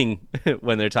Creed saying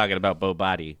when they're talking about Bo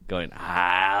Body going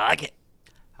I like it.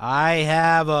 I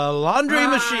have a laundry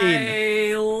machine.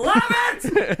 I love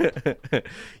it.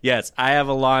 Yes, I have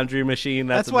a laundry machine.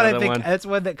 That's what I think. one. That's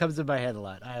one that comes in my head a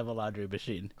lot. I have a laundry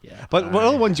machine. Yeah. But what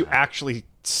are the ones you actually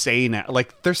say now?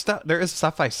 Like there is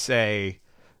stuff I say.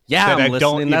 Yeah, I'm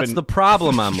listening. That's the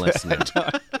problem. I'm listening.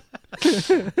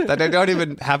 That I don't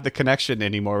even have the connection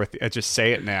anymore with. I just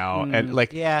say it now, and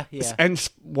like And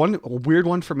one weird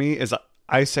one for me is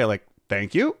I say like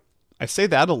thank you. I say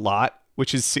that a lot.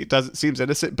 Which seems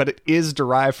innocent, but it is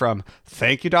derived from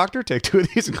 "Thank you, doctor. Take 2 of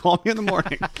these and call me in the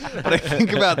morning." But I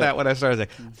think about that when I started saying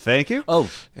 "Thank you." Oh,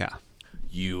 yeah,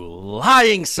 you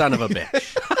lying son of a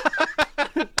bitch.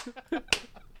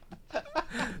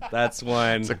 That's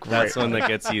one. That's one that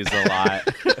gets used a lot.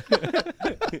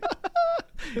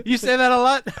 You say that a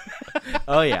lot?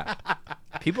 Oh yeah.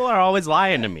 People are always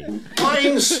lying to me.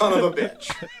 Lying son of a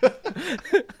bitch.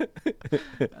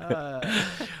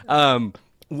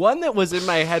 One that was in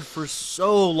my head for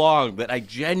so long that I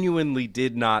genuinely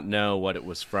did not know what it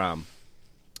was from.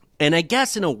 And I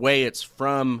guess in a way it's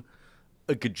from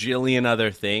a gajillion other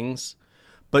things,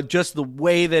 but just the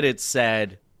way that it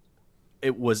said,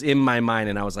 it was in my mind,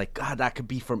 and I was like, God, that could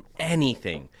be from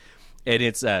anything. And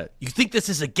it's you think this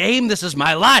is a game? This is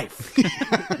my life,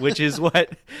 which is what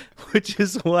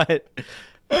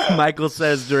Michael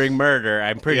says during murder.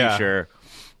 I'm pretty sure.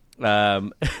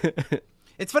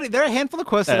 It's funny. There are a handful of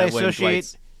quotes that I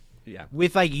associate Yeah.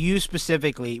 with like you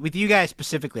specifically, with you guys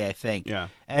specifically, I think. Yeah.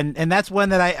 And that's one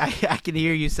that I can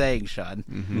hear you saying, Sean,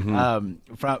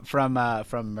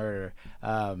 from Murder.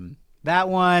 That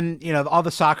one, you know, all the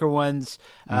soccer ones.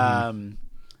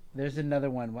 There's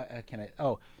another one. What can I?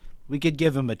 Oh, we could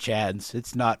give him a chance.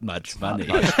 It's not much money.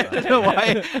 I don't know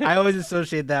why I always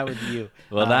associate that with you.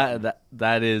 Well,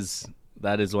 that is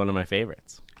one of my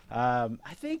favorites.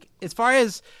 I think as far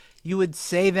as you would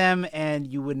say them and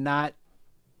you would not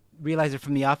realize it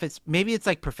from The Office, maybe it's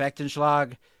like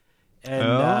Perfektenschlag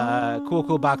and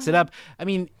Cool Box It Up. I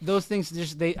mean, those things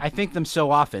just I think them so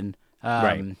often.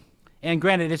 Right. And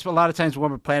granted, it's a lot of times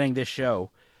when we're planning this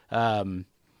show. But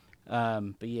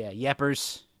yeah,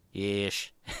 Yeppers,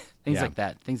 ish, things like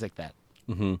that.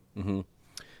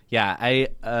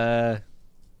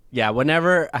 Yeah,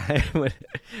 whenever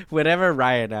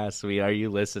Ryan asks me, "Are you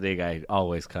listening?" I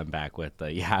always come back with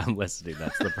the, "Yeah, I'm listening.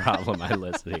 That's the problem. I'm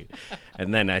listening."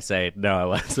 And then I say, "No, I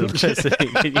wasn't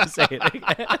listening." Can you say it again?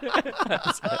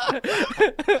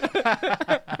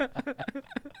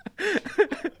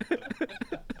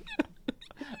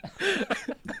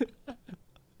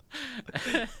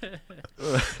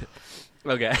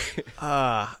 Okay.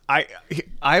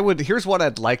 I would. Here's what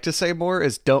I'd like to say more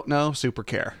is don't know, super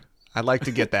care. I'd like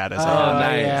to get that as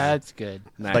nice. Yeah, that's good.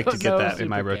 I'd like to get that in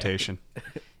my Super rotation.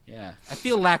 Yeah, I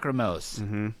feel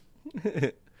lacrimose.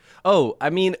 Oh, I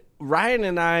mean, Ryan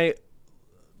and I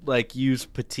like use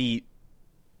petite,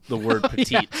 the word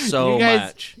petite, so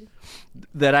much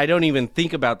that I don't even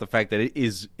think about the fact that it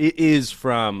is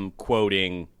from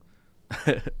quoting.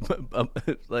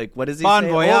 Like, what does he Bon say?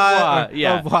 voyage, Au revoir.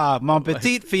 Yeah. au revoir, mon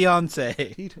petit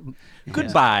fiancé.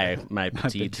 Goodbye, my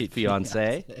petite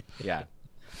fiancé. Yeah.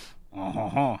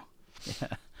 Yeah.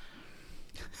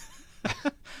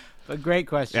 But great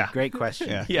question. Yeah. Great question.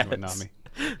 Yeah. Yes. Nami.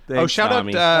 Thanks, Shout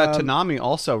Nami. out to Nami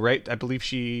also, right? I believe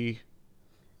she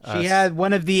had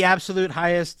one of the absolute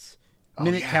highest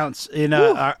minute counts in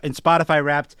Spotify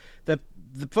Wrapped.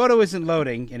 The photo isn't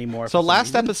loading anymore. So for some last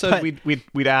reason, episode but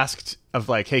we'd asked of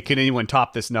like, hey, can anyone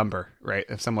top this number, right?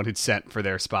 If someone had sent for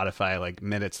their Spotify like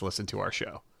minutes listened to our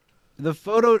show. the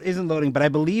photo isn't loading, but I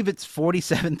believe it's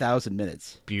 47,000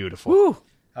 minutes. Beautiful. Woo!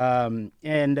 And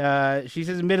she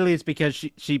says, admittedly, it's because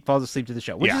she falls asleep to the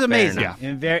show, which is amazing. Yeah.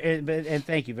 And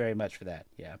thank you very much for that.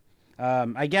 Yeah.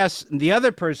 I guess the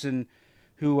other person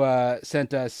who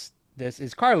sent us this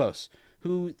is Carlos,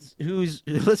 who's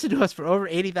listened to us for over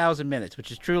 80,000 minutes,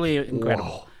 which is truly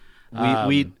incredible.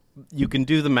 You can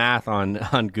do the math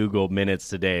on Google minutes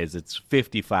to days. It's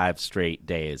 55 straight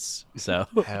days. So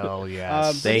hell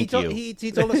yes. Thank you. He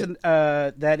told us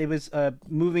that it was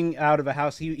moving out of a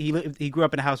house. He grew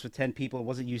up in a house with 10 people and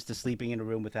wasn't used to sleeping in a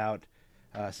room without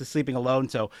sleeping alone.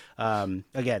 So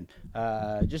again,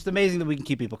 just amazing that we can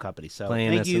keep people company. So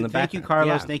thank you,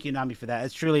 Carlos. Yeah. Thank you, Nami, for that.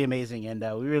 It's truly amazing, and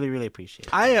we really, really appreciate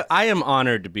it. I am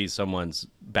honored to be someone's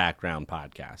background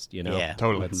podcast. You know, Yeah.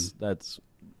 Totally. That's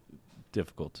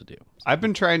difficult to do. I've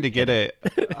been trying to get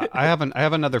I have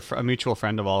a mutual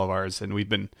friend of all of ours, and we've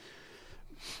been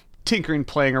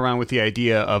playing around with the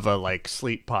idea of a like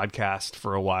sleep podcast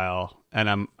for a while.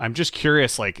 And I'm just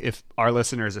curious, like, if our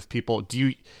listeners, if people,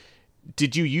 did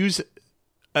you use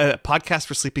a podcast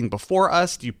for sleeping before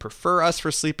us? Do you prefer us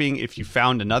for sleeping? If you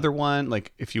found another one,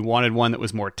 like if you wanted one that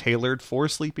was more tailored for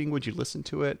sleeping, would you listen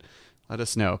to it? Let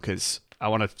us know, because I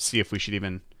want to see if we should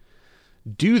even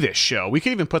do this show. We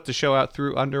could even put the show out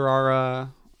under our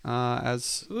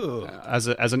as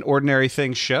an ordinary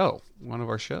thing show, one of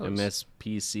our shows.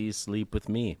 MSPC Sleep with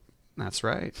Me. That's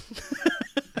right.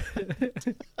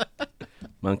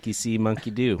 Monkey see, monkey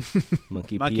do.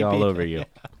 Monkey pee all over you.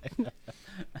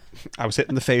 I was hit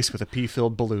in the face with a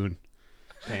pee-filled balloon.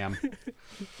 Damn.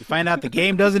 You find out the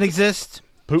game doesn't exist.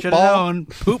 Poop Should've ball. known.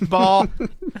 Poop ball.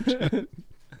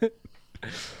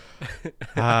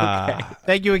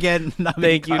 Thank you again, Nami.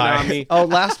 Thank you, Nami. Oh,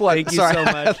 last one. Thank you Sorry. so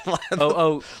much.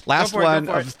 Last Go for it, one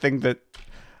go for of it. the thing that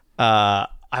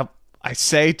I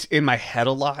say in my head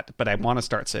a lot, but I want to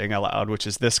start saying out loud, which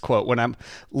is this quote. When I'm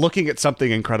looking at something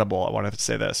incredible, I want to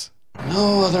say this.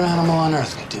 No other animal on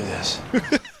Earth could do this.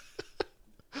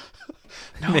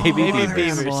 Maybe No other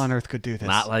beavers. animal on Earth could do this.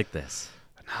 Not like this.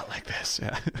 Not like this.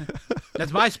 Yeah.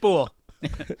 That's my spool.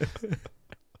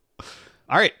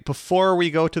 All right. Before we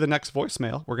go to the next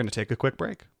voicemail, we're going to take a quick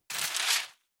break.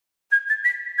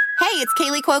 it's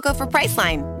Kaylee Cuoco for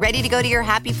Priceline. Ready to go to your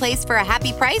happy place for a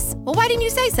happy price? Well, why didn't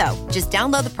you say so? Just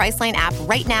download the Priceline app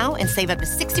right now and save up to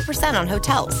 60% on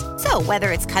hotels. So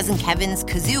whether it's Cousin Kevin's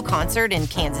Kazoo Concert in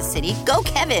Kansas City, go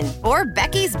Kevin, or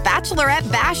Becky's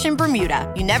Bachelorette Bash in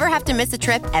Bermuda, you never have to miss a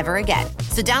trip ever again.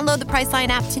 So download the Priceline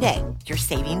app today. Your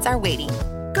savings are waiting.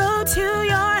 Go to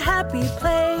your happy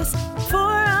place for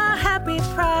a happy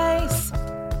price.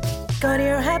 Go to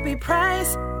your happy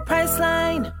price,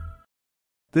 Priceline.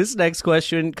 This next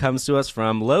question comes to us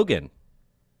from Logan.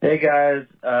 Hey guys,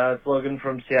 it's Logan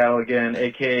from Seattle again,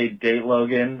 aka Date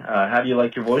Logan. How do you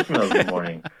like your voicemails in the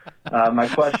morning? My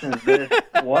question is this: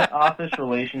 what office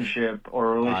relationship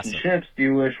or relationships do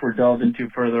you wish were delved into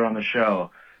further on the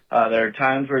show? There are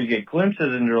times where you get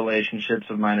glimpses into relationships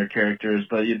of minor characters,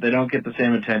 but they don't get the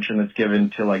same attention that's given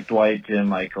to like Dwight, Jim,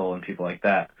 Michael, and people like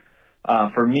that.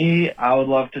 For me, I would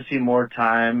love to see more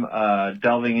time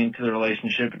delving into the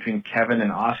relationship between Kevin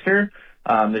and Oscar.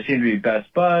 They seem to be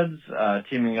best buds,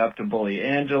 teaming up to bully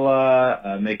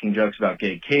Angela, making jokes about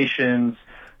gaycations,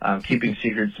 keeping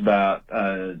secrets about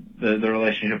the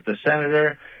relationship with the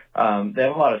senator. They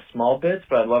have a lot of small bits,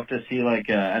 but I'd love to see like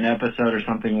an episode or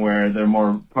something where they're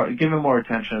given more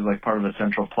attention as like part of a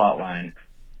central plot line.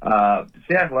 So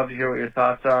yeah, I'd love to hear what your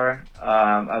thoughts are.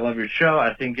 I love your show.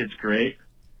 I think it's great.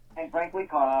 And frankly,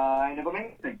 kind of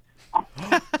amazing.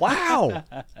 Wow.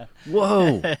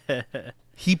 Whoa.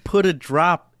 He put a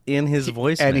drop in his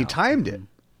voice. And he timed it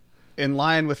in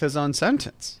line with his own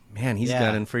sentence. Man, he's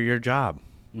gunning for your job.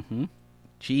 Mm-hmm.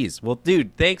 Jeez. Well,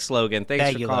 dude, thanks, Logan.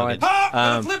 Thanks for calling.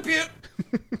 Flip you.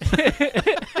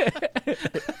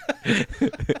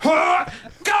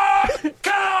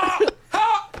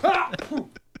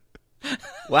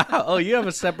 Wow. Oh, you have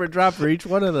a separate drop for each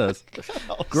one of those.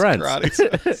 Grunts. Do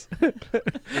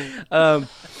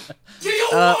you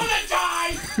want to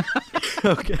die?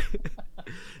 Okay.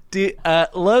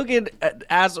 Logan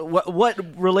asks, what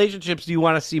relationships do you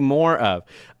want to see more of?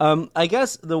 I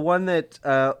guess the one that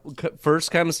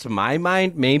first comes to my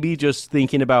mind, maybe just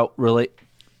thinking about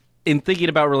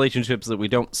relationships that we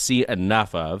don't see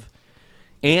enough of,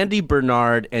 Andy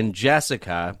Bernard and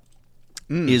Jessica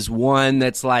is one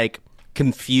that's like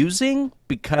confusing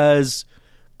because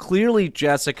clearly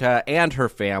Jessica and her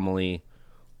family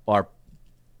are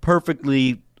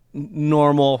perfectly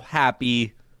normal,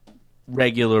 happy,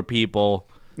 regular people.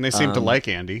 And they seem to like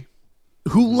Andy.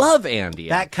 Who love Andy.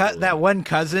 That one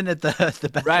cousin at the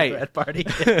bachelorette party.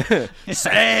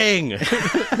 Sang!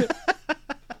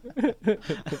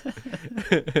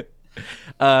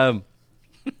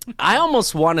 I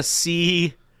almost want to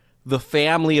see the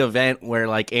family event where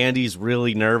like Andy's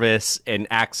really nervous and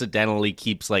accidentally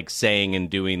keeps like saying and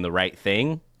doing the right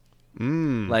thing.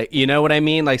 Like, you know what I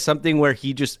mean? Like something where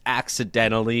he just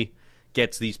accidentally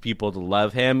gets these people to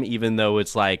love him, even though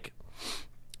it's like,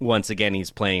 once again,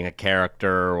 he's playing a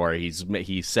character or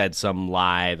he said some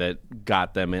lie that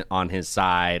got them on his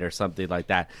side or something like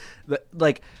that.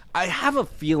 Like, I have a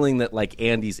feeling that like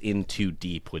Andy's in too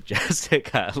deep with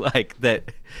Jessica, like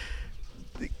that.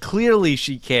 Clearly,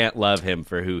 she can't love him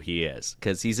for who he is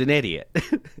because he's an idiot.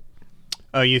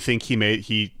 Oh, you think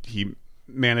he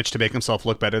managed to make himself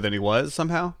look better than he was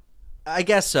somehow? I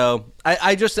guess so.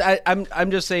 I'm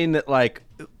just saying that like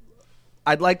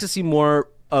I'd like to see more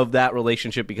of that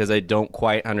relationship because I don't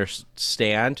quite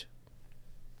understand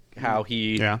how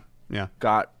he got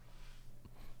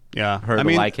her to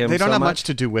like him. They don't so have much much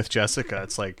to do with Jessica.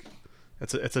 It's like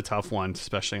it's a tough one,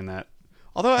 especially in that.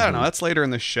 Although I don't know, that's later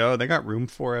in the show. They got room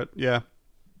for it. Yeah,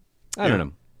 I don't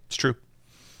know. It's true.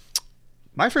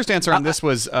 My first answer on this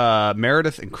was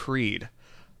Meredith and Creed.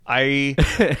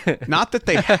 Not that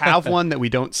they have one that we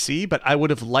don't see, but I would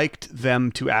have liked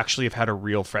them to actually have had a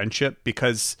real friendship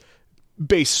because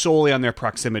based solely on their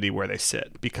proximity where they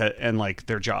sit and like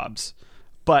their jobs.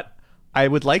 But I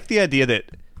would like the idea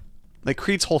that like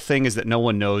Creed's whole thing is that no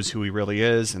one knows who he really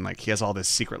is, and like he has all this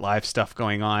secret life stuff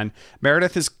going on.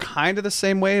 Meredith is kind of the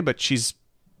same way, but she's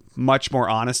much more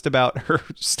honest about her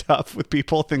stuff with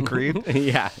people than Creed.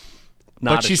 Yeah.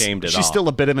 Not ashamed at all. She's still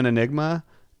a bit of an enigma,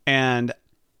 and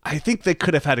I think they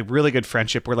could have had a really good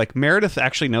friendship where like Meredith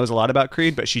actually knows a lot about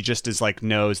Creed, but she just is like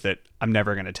knows that I'm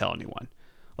never going to tell anyone.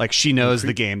 Like she knows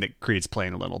the game that Creed's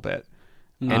playing a little bit.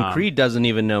 And Creed doesn't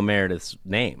even know Meredith's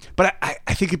name. But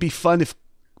I think it'd be fun if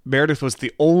Meredith was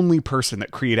the only person that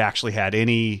Creed actually had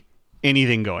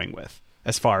anything going with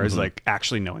as far as like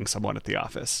actually knowing someone at the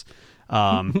office.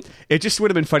 It just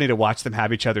would have been funny to watch them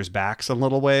have each other's backs in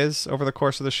little ways over the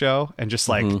course of the show and just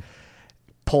like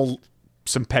pull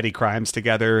some petty crimes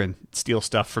together and steal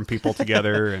stuff from people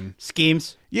together and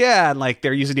schemes. Yeah. And like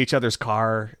they're using each other's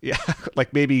car. Yeah.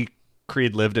 Like maybe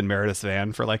Creed lived in Meredith's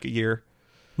van for like a year.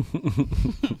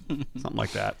 Something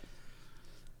like that.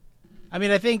 I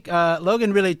mean, I think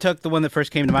Logan really took the one that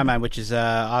first came to my mind, which is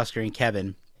Oscar and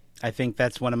Kevin. I think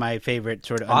that's one of my favorite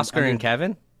sort of... Oscar and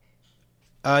Kevin?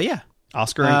 Yeah.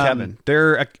 Oscar and Kevin.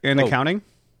 They're in accounting?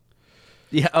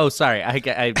 Yeah. Oh, sorry.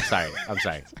 I'm sorry. I'm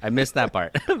sorry. I missed that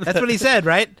part. That's what he said,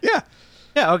 right? Yeah.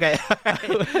 Yeah, okay.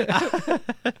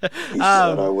 He said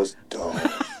I was dumb.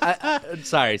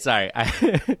 Sorry.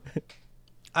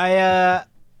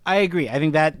 I agree. I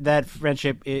think that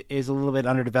friendship is a little bit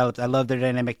underdeveloped. I love their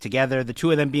dynamic together. The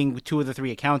two of them being two of the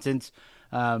three accountants.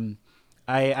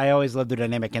 I always loved their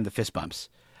dynamic and the fist bumps.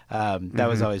 That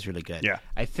was always really good. Yeah.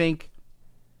 I think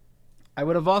I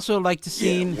would have also liked to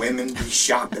seen women be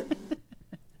shopping.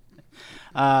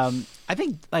 I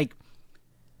think like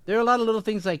there are a lot of little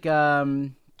things like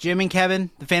Jim and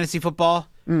Kevin, the fantasy football.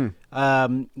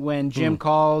 When Jim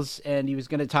calls and he was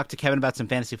going to talk to Kevin about some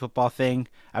fantasy football thing,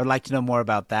 I would like to know more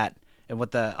about that and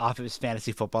what the Office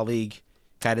Fantasy Football League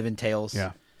kind of entails.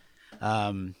 Yeah.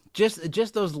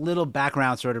 Just those little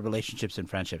background sort of relationships and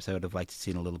friendships I would have liked to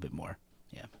see a little bit more.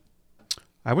 Yeah.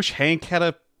 I wish Hank had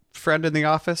a friend in the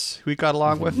office who he got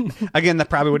along with. Again, that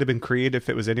probably would have been Creed if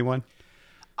it was anyone.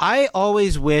 I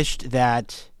always wished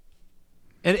that,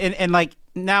 and like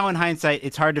now in hindsight,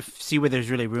 it's hard to see where there's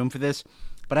really room for this.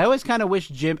 But I always kind of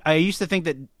wish I used to think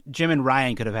that Jim and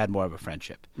Ryan could have had more of a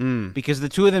friendship because the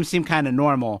two of them seem kind of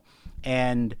normal.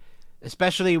 And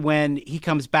especially when he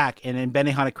comes back and in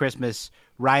Benihana Christmas,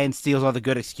 Ryan steals all the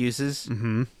good excuses.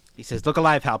 Mm-hmm. He says, "Look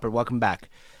alive, Halpert, welcome back."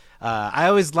 I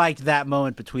always liked that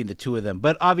moment between the two of them.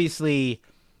 But obviously,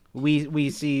 we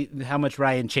see how much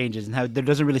Ryan changes and how there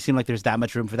doesn't really seem like there's that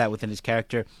much room for that within his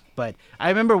character. But I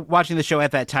remember watching the show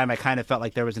at that time, I kind of felt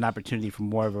like there was an opportunity for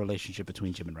more of a relationship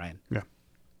between Jim and Ryan. Yeah.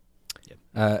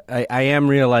 I am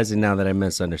realizing now that I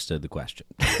misunderstood the question.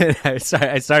 I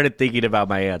started thinking about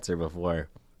my answer before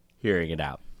hearing it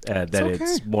out. That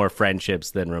it's more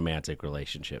friendships than romantic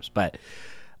relationships. But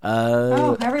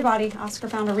everybody, Oscar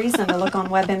found a reason to look on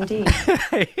WebMD.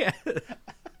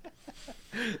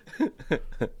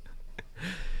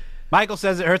 Michael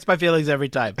says it hurts my feelings every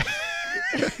time.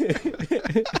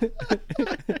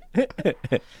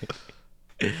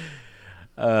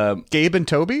 Gabe and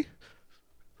Toby?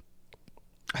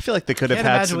 I feel like they could have Can't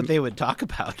had imagine what they would talk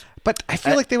about. But I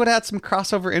feel like they would have had some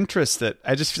crossover interests that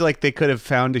I just feel like they could have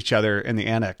found each other in the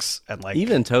annex. And like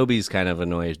even Toby's kind of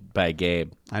annoyed by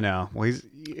Gabe. I know. Well,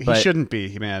 he shouldn't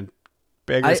be, man.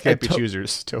 Beggars can't be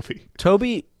choosers, Toby.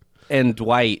 Toby and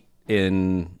Dwight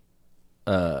in...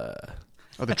 the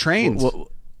trains.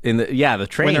 The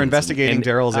trains. When they're investigating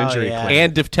Daryl's injury claim.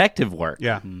 And detective work.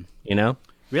 Yeah. You know?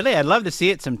 Really? I'd love to see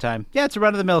it sometime. Yeah, it's a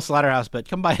run-of-the-mill slaughterhouse, but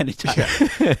come by anytime.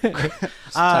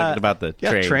 Talking about the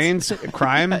trains.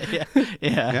 Crime.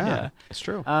 Yeah. It's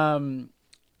true. I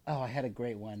had a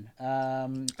great one.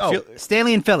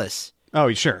 Stanley and Phyllis.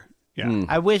 Oh, sure. Yeah.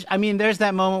 I mean, there's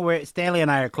that moment where Stanley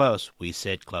and I are close. We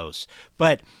sit close.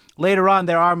 But later on,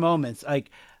 there are moments like,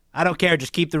 I don't care,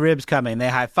 just keep the ribs coming. They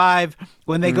high five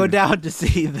when they go down to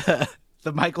see the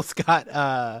Michael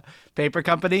Scott paper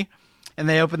company. And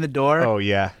they open the door. Oh,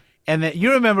 yeah. And then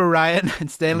you remember Ryan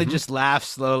and Stanley just laughs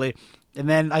slowly. And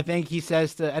then I think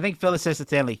Phyllis says to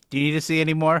Stanley, "Do you need to see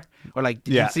any more?" Or like,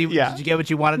 "Did you get what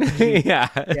you wanted?" Yeah.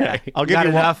 I'll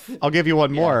give you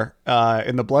one more.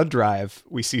 In the blood drive,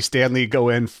 we see Stanley go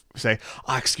in, say,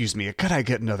 "Oh, excuse me, could I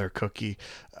get another cookie?"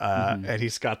 And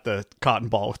he's got the cotton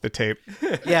ball with the tape.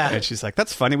 Yeah. And she's like,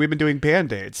 "That's funny. We've been doing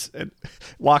Band-Aids." And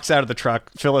walks out of the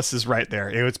truck. Phyllis is right there.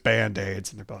 It was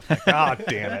Band-Aids. And they're both like, "God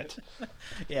damn it."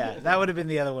 Yeah, that would have been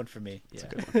the other one for me. That's a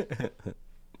good one.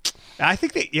 I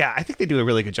think they do a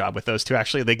really good job with those two.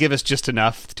 Actually, they give us just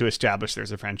enough to establish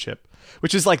there's a friendship,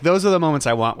 which is like those are the moments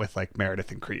I want with like Meredith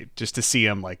and Creed, just to see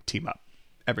them like team up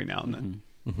every now and then.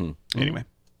 Mm-hmm. Anyway,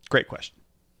 great question.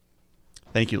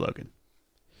 Thank you, Logan.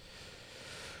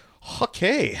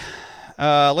 Okay,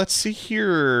 let's see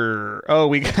here. Oh,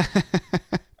 we got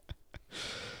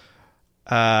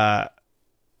hang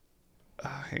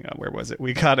on, where was it?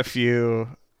 We got a few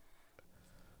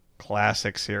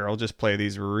classics here. I'll just play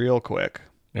these real quick.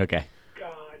 Okay.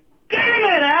 Damn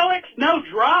it, Alex! No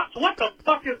drops. What the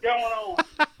fuck is going on?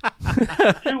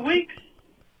 2 weeks.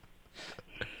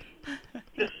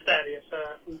 This is Thaddeus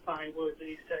from Pine Woods,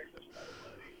 East Texas.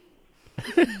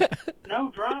 No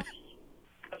drops.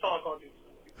 That's all I call you.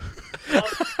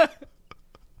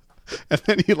 And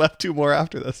then he left two more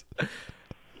after this.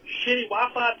 Shitty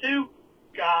Wi-Fi too.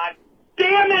 God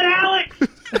damn it, Alex!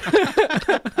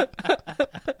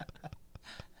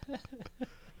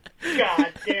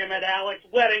 God damn it, Alex.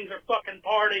 Weddings are fucking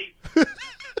parties.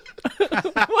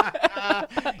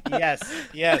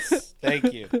 Yes.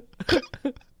 Thank you.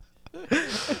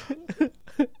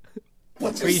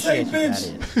 What's Appreciate you,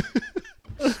 bitch?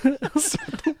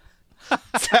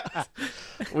 Thaddeus.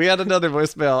 We had another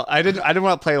voicemail. I didn't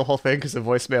want to play the whole thing because the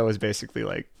voicemail was basically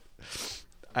like,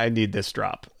 I need this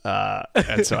drop.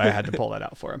 And so I had to pull that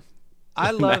out for him.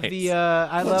 I love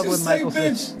I love when Michael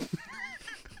says,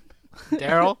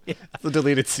 Daryl? Yeah. The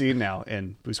deleted scene now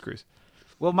in Boost Cruise.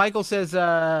 Well, Michael says,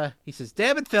 he says,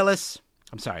 damn it, Phyllis.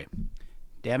 I'm sorry.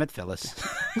 Damn it, Phyllis.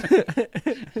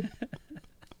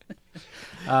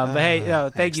 But hey,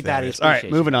 thank you, Thaddeus. All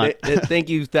right, moving on. Thank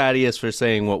you, Thaddeus, for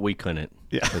saying what we couldn't.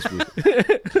 Yeah.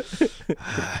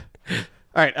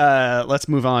 All right, let's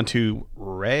move on to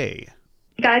Ray.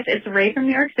 Hey guys, it's Ray from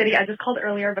New York City. I just called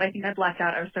earlier, but I think I blacked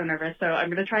out. I was so nervous, so I'm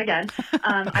going to try again.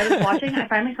 I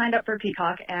finally signed up for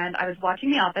Peacock, and I was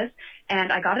watching The Office,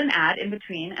 and I got an ad in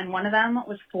between, and one of them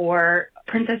was for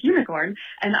Princess Unicorn,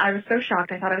 and I was so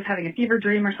shocked. I thought I was having a fever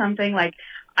dream or something. Like,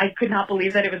 I could not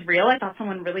believe that it was real. I thought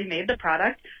someone really made the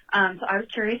product. So I was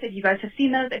curious if you guys have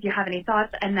seen those, if you have any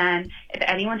thoughts, and then if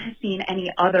anyone has seen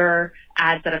any other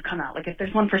ads that have come out. Like, if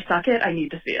there's one for Suck It, I need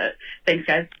to see it. Thanks,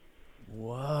 guys.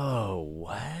 Whoa,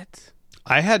 what?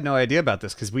 I had no idea about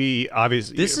this because we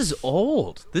obviously... This is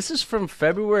old. This is from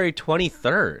February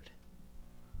 23rd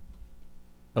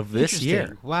of this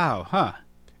year. Wow, huh?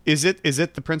 Is it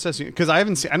the Princess? Because I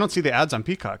don't see the ads on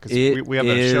Peacock because we have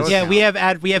a show. Yeah,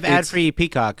 account. we have ad-free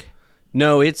Peacock.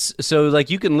 No, it's so like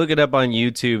you can look it up on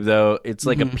YouTube though. It's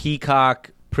like a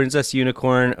Peacock Princess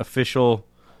Unicorn official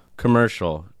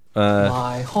commercial.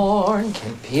 My horn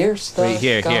can pierce the wait,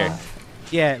 here.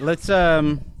 Yeah, let's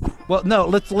well, no,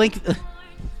 let's link.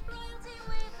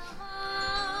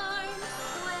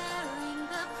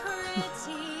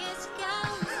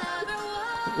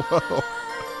 Whoa.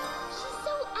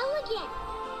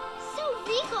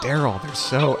 Daryl, they're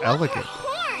so elegant.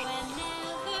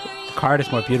 The card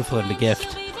is more beautiful than the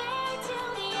gift. Good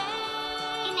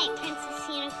night, Princess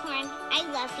Unicorn. I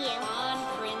love you.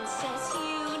 On Princess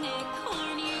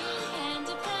Unicorn, you can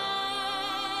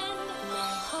depend.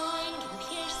 My horn can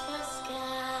pierce the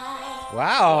sky.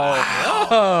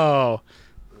 Wow.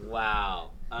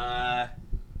 Wow. I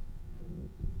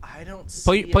don't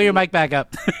see Pull your mic back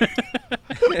up.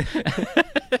 Yeah,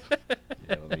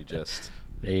 let me just...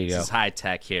 There you go. This is high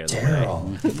tech here.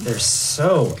 Daryl, they're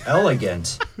so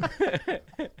elegant.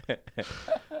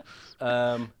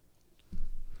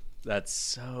 That's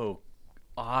so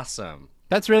awesome.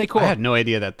 That's really cool. I had no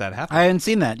idea that happened. I hadn't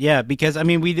seen that. Yeah, because I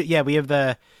mean, we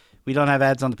don't have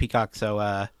ads on the Peacock,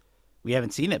 so we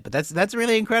haven't seen it. But that's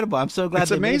really incredible. I'm so glad.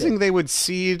 It's amazing they would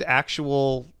cede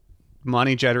actual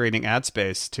money generating ad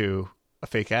space to a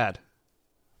fake ad.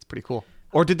 It's pretty cool.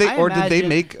 Or did they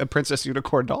make a Princess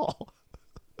Unicorn doll?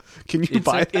 Can you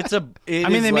buy that? They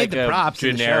made like the a props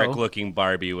in the generic show. looking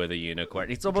Barbie with a unicorn.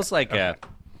 It's almost like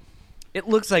it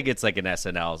looks like it's like an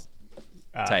SNL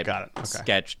type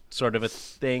sketch sort of a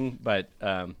thing, but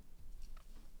I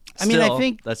mean, I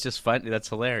think that's just fun. That's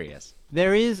hilarious.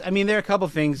 There are a couple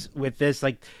things with this,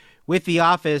 like with The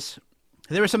Office.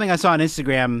 There was something I saw on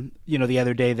Instagram, the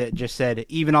other day that just said,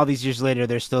 even all these years later,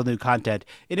 there's still new content.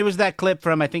 And it was that clip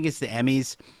from, I think it's the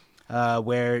Emmys,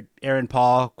 where Aaron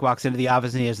Paul walks into the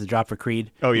office and he has the drop for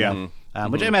Creed. Oh, yeah.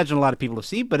 Which I imagine a lot of people have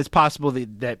seen, but it's possible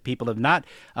that people have not.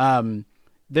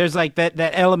 There's like that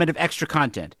element of extra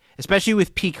content, especially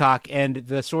with Peacock, and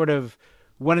the sort of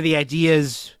one of the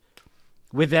ideas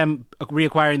with them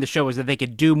reacquiring the show is that they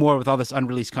could do more with all this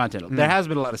unreleased content. There has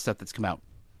been a lot of stuff that's come out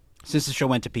since the show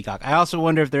went to Peacock. I also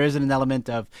wonder if there isn't an element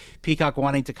of Peacock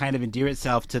wanting to kind of endear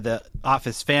itself to the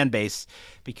Office fan base,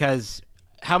 because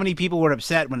how many people were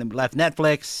upset when it left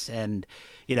Netflix, and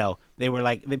they were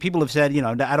like, the people have said,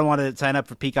 I don't want to sign up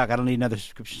for Peacock, I don't need another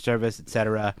subscription service,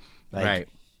 etc. Right.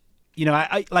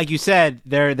 I like you said,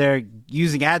 they're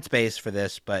using ad space for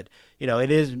this, but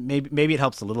it is maybe it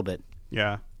helps a little bit.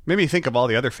 Yeah. Maybe think of all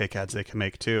the other fake ads they can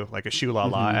make too, like a Shoe La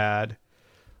La ad,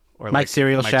 or Mike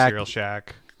Cereal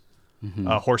Shack.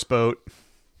 A horse boat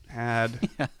ad,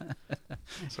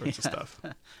 sorts of stuff.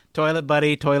 Toilet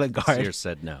Buddy, Toilet Guard. Sears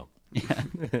said no. Yeah.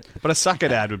 But a Suck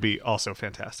It ad would be also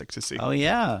fantastic to see. Oh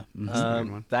yeah,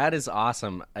 that is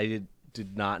awesome. I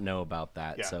did not know about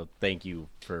that. Yeah. So thank you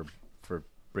for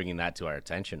bringing that to our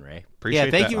attention, Ray.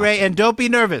 Appreciate thank that. you, Ray, and don't be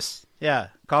nervous. Yeah,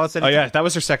 call us. Oh yeah, that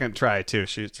was her second try too.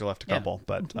 She left a couple,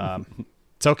 but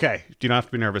it's okay. You don't have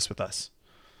to be nervous with us.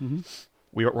 Mm-hmm.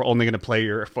 We're only going to play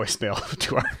your voicemail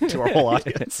to our whole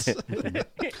audience.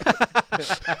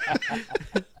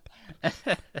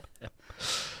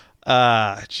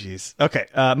 Jeez. Okay,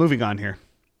 moving on here.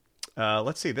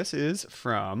 Let's see. This is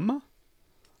from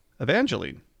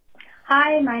Evangeline.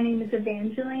 Hi, my name is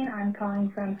Evangeline. I'm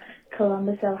calling from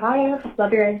Columbus, Ohio.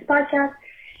 Love your guys' podcast.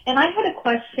 And I had a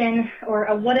question or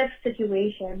a what-if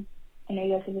situation. I know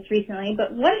you guys did this recently,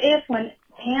 but what if when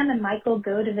Pam and Michael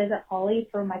go to visit Holly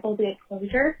for Michael to get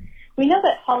closure, we know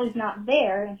that Holly's not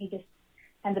there and he just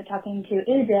ends up talking to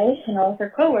AJ and all of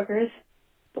her coworkers,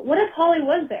 but what if Holly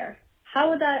was there?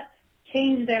 How would that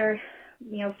change their,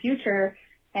 future?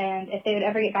 And if they would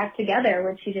ever get back together,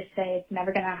 would she just say it's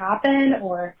never going to happen?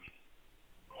 Or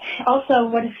also,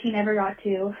 what if he never got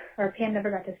to, or Pam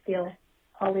never got to steal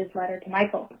Holly's letter to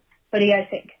Michael? What do you guys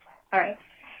think? All right.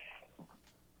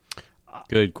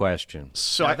 Good question.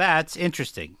 So that's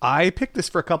interesting. I picked this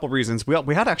for a couple reasons. We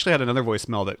had another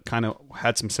voicemail that kind of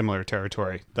had some similar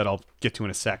territory that I'll get to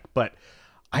in a sec. But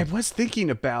I was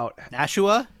thinking about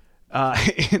Nashua,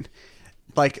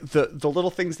 like the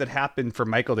little things that happened for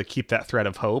Michael to keep that thread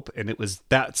of hope, and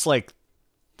that's like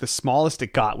the smallest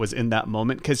it got was in that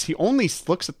moment because he only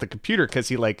looks at the computer because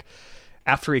he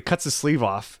after he cuts his sleeve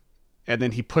off, and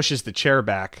then he pushes the chair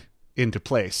back into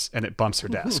place and it bumps her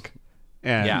desk,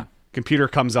 and Yeah. computer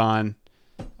comes on,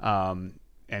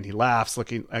 and he laughs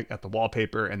looking at the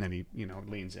wallpaper, and then he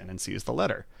leans in and sees the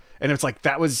letter, and it's like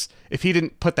that was if he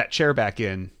didn't put that chair back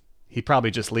in, he probably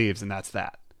just leaves, and that's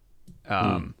that.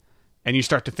 And you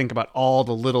start to think about all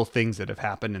the little things that have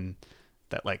happened and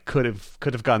that could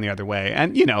have gone the other way,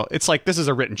 and it's like this is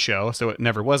a written show, so it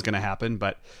never was going to happen,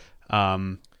 but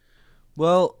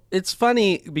well, it's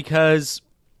funny because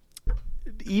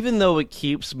even though it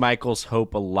keeps Michael's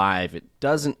hope alive, it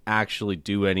doesn't actually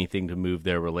do anything to move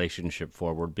their relationship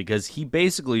forward because he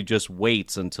basically just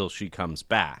waits until she comes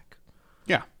back.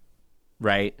 Yeah.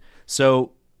 Right?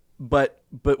 So, but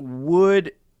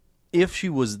would, if she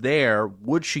was there,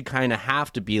 would she kind of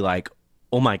have to be like,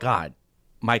 oh my God,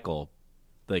 Michael,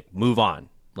 move on.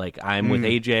 I'm with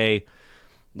AJ,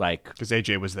 because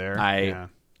AJ was there. I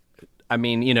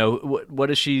mean, what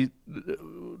does she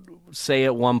say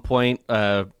at one point?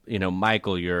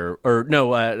 Michael,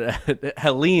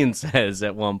 Helene says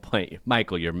at one point,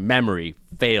 Michael, your memory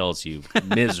fails you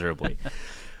miserably.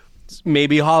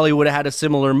 Maybe Holly would have had a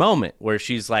similar moment where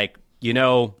she's like,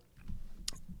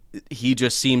 he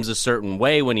just seems a certain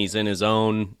way when he's in his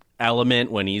own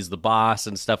element, when he's the boss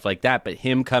and stuff like that. But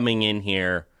him coming in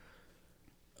here,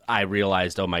 I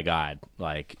realized, oh my God,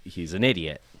 he's an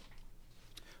idiot.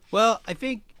 Well,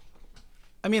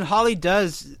 Holly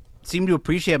does seem to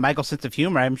appreciate Michael's sense of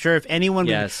humor. I'm sure if anyone,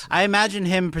 yes. I imagine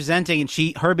him presenting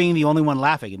and her being the only one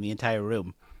laughing in the entire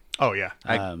room. Oh yeah,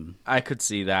 I could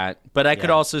see that, but I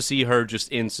could also see her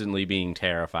just instantly being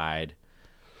terrified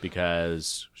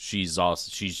because she's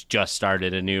just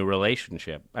started a new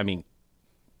relationship. I mean,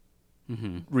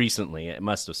 recently it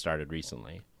must have started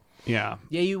recently. Yeah,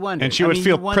 yeah, you wonder, and she would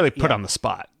feel pretty put on the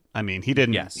spot. I mean, he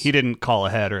didn't call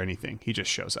ahead or anything. He just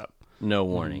shows up. No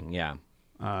warning. Yeah.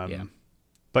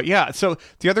 But yeah, so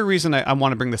the other reason I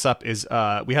want to bring this up is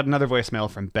we had another voicemail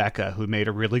from Becca who made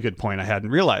a really good point I hadn't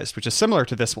realized, which is similar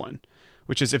to this one,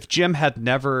 which is if Jim had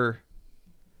never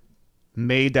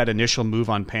made that initial move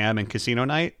on Pam in Casino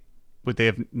Night, would they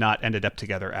have not ended up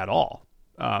together at all?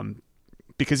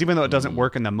 Because even though it doesn't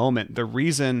work in the moment, the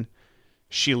reason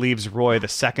she leaves Roy the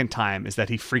second time is that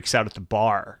he freaks out at the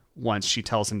bar once she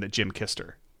tells him that Jim kissed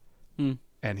her.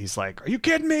 And he's like, are you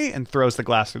kidding me? And throws the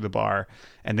glass through the bar.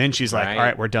 And then she's like, all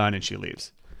right, we're done. And she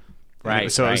leaves.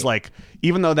 Right. So it was like,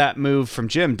 even though that move from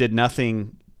Jim did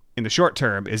nothing in the short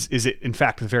term, is it in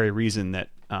fact the very reason that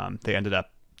they ended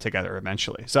up together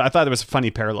eventually? So I thought there was a funny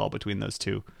parallel between those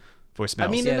two voicemails. I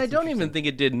mean, and I don't even think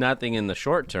it did nothing in the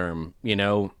short term.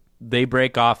 They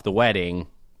break off the wedding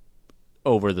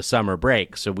over the summer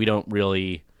break, so we don't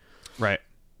really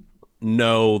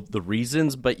know the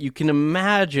reasons, but you can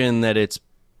imagine that it's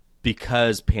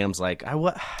because Pam's like, I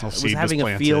was having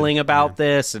a feeling about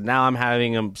this, and now I'm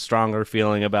having a stronger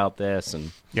feeling about this.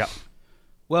 And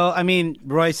well, I mean,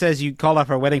 Roy says you called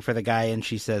off our wedding for the guy, and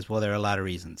she says, well, there are a lot of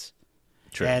reasons.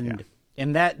 True. And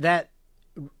that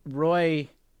Roy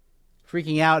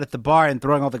freaking out at the bar and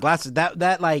throwing all the glasses,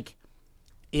 that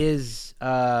is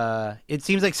it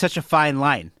seems like such a fine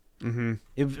line.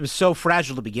 It was so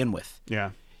fragile to begin with.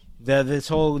 This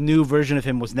whole new version of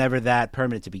him was never that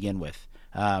permanent to begin with.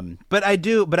 But I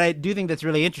do think that's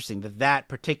really interesting that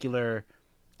particular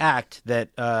act that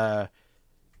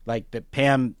that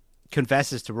Pam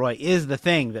confesses to Roy is the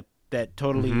thing that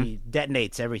totally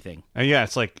detonates everything. And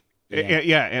it's like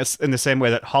it's in the same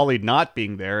way that Holly not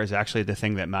being there is actually the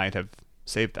thing that might have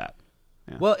saved that.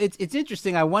 Well, it's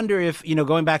interesting. I wonder if,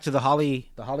 going back to the Holly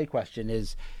question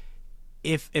is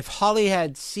if Holly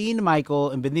had seen Michael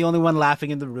and been the only one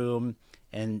laughing in the room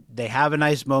and they have a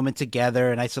nice moment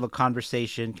together, a nice little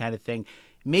conversation kind of thing.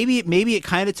 Maybe it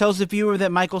kind of tells the viewer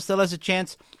that Michael still has a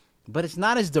chance, but it's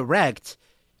not as direct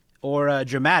or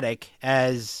dramatic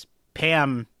as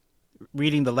Pam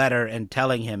reading the letter and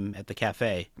telling him at the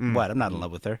cafe, "What? I'm not in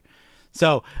love with her."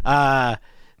 So I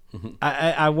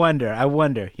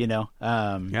wonder, you know.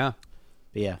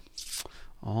 Yeah.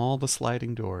 All the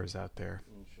sliding doors out there.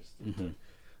 Interesting.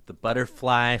 The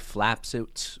butterfly flaps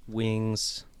its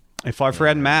wings. If our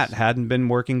friend Matt hadn't been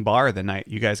working bar the night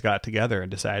you guys got together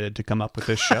and decided to come up with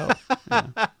this show.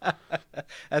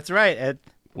 That's right. That's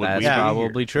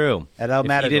probably true. At El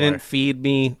Matador. If you didn't feed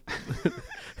me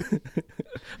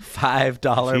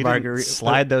 $5 margarita,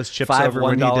 slide those chips $5 over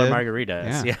when you $1 did.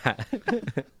 margaritas. Yeah.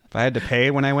 If I had to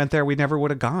pay when I went there, we never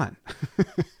would have gone.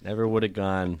 Never would have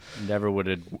gone. Never would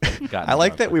have gotten. I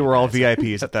like that we were all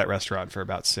VIPs at that restaurant for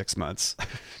about 6 months.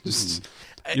 Just,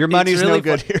 your money's really no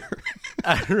good here.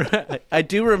 I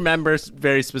do remember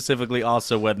very specifically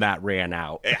also when that ran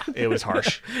out. Yeah, it was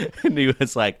harsh. And he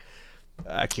was like,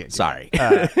 I can't. Sorry.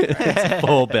 It's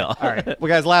full bill. All right. Well,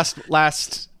 guys,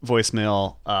 last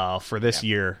voicemail for this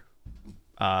year.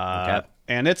 Okay.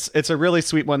 And it's a really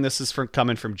sweet one. This is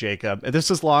coming from Jacob. This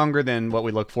is longer than what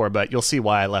we look for, but you'll see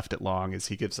why I left it long. As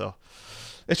he gives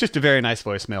it's just a very nice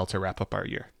voicemail to wrap up our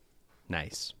year.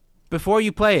 Nice. Before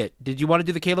you play it, did you want to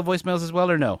do the Caleb voicemails as well,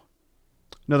 or no?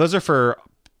 No, those are for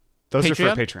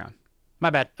Patreon? Patreon. My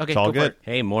bad. Okay, it's all go good. for it.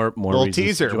 Hey, more little reasons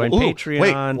teaser. to join Ooh, Patreon.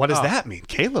 Wait, what does that mean,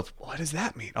 Caleb? What does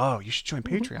that mean? Oh, you should join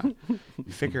Patreon.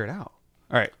 You figure it out.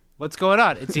 All right. What's going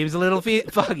on? It seems a little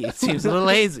foggy. It seems a little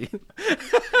hazy.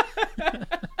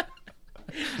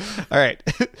 All right.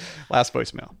 Last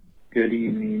voicemail. Good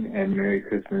evening and Merry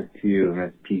Christmas to you,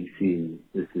 MSPC.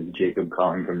 This is Jacob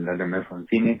calling from Nether Mifflin,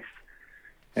 Phoenix.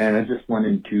 And I just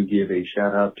wanted to give a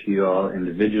shout out to you all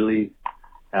individually.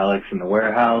 Alex in the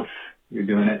warehouse, you're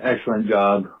doing an excellent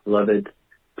job. Love it.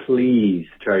 Please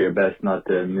try your best not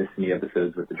to miss any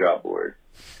episodes with the drop board.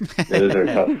 Those are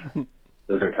tough.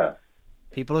 Those are tough.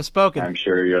 People have spoken. I'm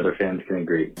sure your other fans can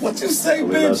agree. What you say,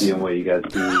 We bitch? love you and what you guys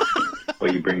do,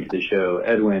 what you bring to the show.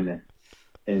 Edwin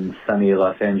in sunny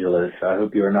Los Angeles, I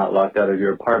hope you are not locked out of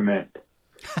your apartment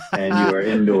and you are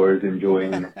indoors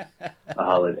enjoying a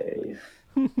holiday.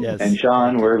 Yes. And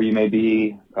Sean, wherever you may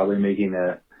be, probably making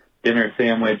a dinner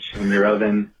sandwich in your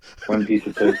oven, one piece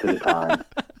of toast at a time.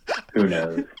 Who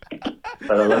knows?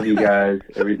 But I love you guys,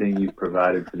 everything you've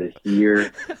provided for this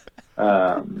year.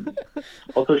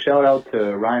 Also, shout out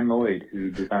to Ryan Lloyd, who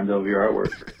designs all of your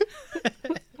artwork.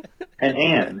 And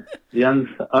Anne, the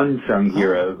unsung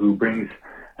hero who brings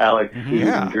Alex food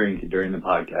and drink during the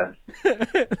podcast.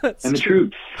 And the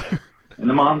troops. And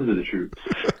the moms of the troops.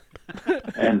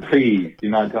 And please do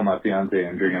not tell my fiance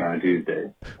I'm drinking on a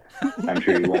Tuesday. I'm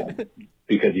sure you won't,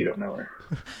 because you don't know her.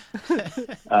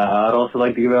 I'd also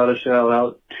like to give out a shout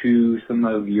out to some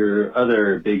of your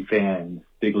other big fans,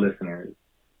 big listeners.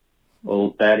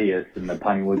 Old Thaddeus in the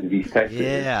Piney Woods of East Texas.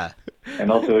 Yeah. And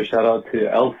also a shout out to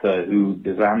Elsa, who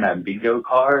designed that bingo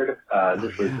card.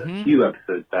 This was a few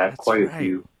episodes back, quite a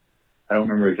few. I don't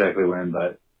remember exactly when,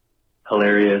 but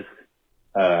hilarious.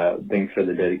 Thanks for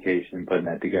the dedication putting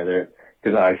that together,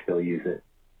 because I still use it.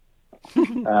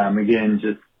 Again,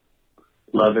 just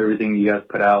love everything you guys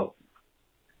put out.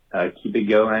 Keep it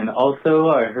going. Also,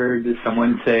 I heard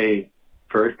someone say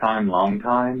first time, long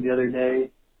time the other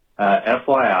day.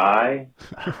 FYI,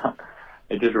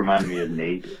 it just reminded me of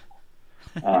Nate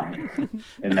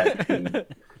in that scene.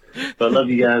 But love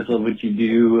you guys, love what you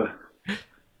do.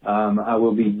 I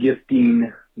will be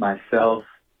gifting myself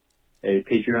a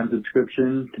Patreon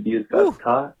subscription to be as God's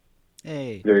taught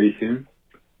very soon.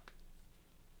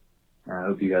 I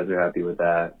hope you guys are happy with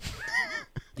that.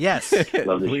 Yes.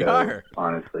 Love the we show, are.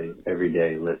 honestly. Every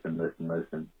day, listen.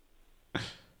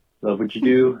 Love what you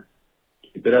do.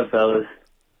 Keep it up, fellas.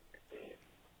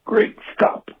 Great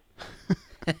stop.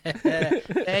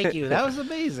 Thank you. That was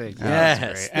amazing.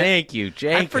 Yes, thank you,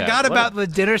 Jacob. I forgot about the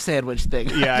dinner sandwich thing.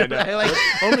 Yeah, I know. I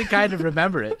only kind of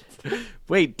remember it.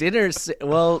 Wait,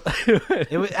 well,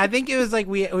 I think it was like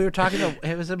we were talking.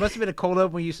 It must have been a cold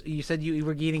open when you said you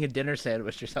were eating a dinner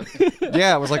sandwich or something.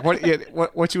 Yeah, I was like,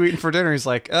 what you eating for dinner? He's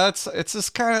like, it's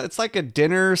just kind of, it's like a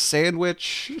dinner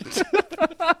sandwich.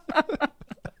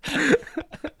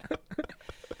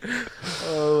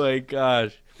 Oh my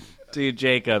gosh. Dude,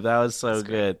 Jacob, that was so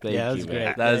good. Thank that you, was man.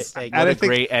 great. That was Thank what you. a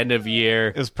great end of year.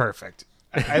 It was perfect.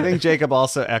 I think Jacob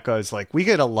also echoes, like, we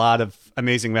get a lot of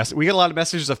amazing messages. We get a lot of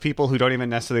messages of people who don't even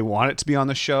necessarily want it to be on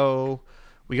the show.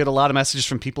 We get a lot of messages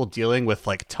from people dealing with,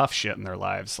 like, tough shit in their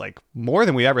lives, like, more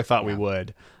than we ever thought we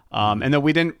would. And then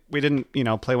we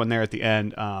didn't play one there at the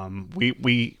end.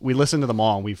 We listened to them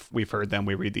all. We've heard them.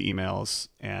 We read the emails,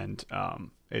 and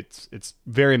it's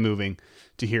very moving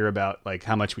to hear about like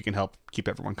how much we can help keep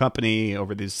everyone company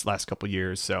over these last couple of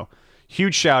years. So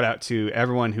huge shout out to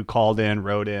everyone who called in,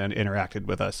 wrote in, interacted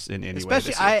with us in any way.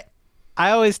 Especially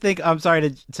I always think, I'm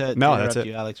sorry to No, interrupt that's it.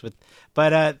 you, Alex,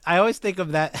 but I always think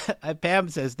of that. Pam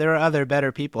says there are other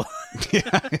better people. There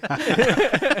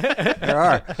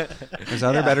are. There's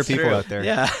other better people true. out there.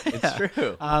 Yeah, It's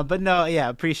true. But no,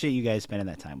 appreciate you guys spending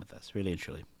that time with us, really and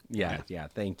truly. Yeah,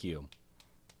 thank you.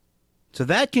 So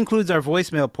that concludes our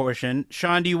voicemail portion.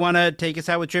 Sean, do you want to take us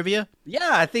out with trivia?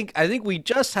 Yeah, I think we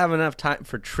just have enough time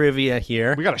for trivia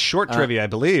here. We got a short trivia, I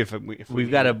believe.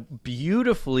 We've got a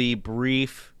beautifully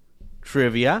brief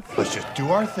trivia. Let's just do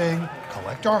our thing,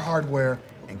 collect our hardware,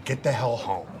 and get the hell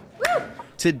home.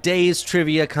 Today's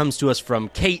trivia comes to us from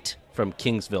Kate from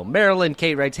Kingsville, Maryland.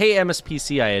 Kate writes, "Hey,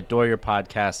 MSPC, I adore your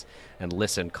podcast and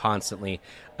listen constantly.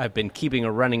 I've been keeping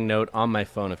a running note on my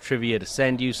phone of trivia to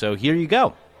send you, so here you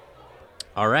go.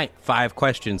 All right, 5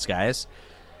 questions, guys.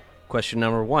 Question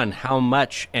number 1, how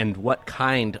much and what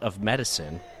kind of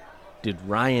medicine did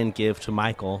Ryan give to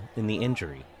Michael in the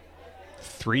injury?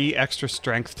 3 extra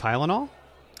strength Tylenol?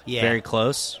 Yeah. Very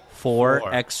close.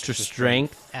 4 extra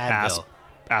strength Advil.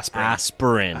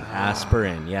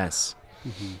 Aspirin, yes.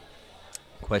 Mm-hmm.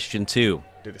 Question 2.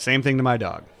 Do the same thing to my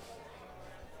dog.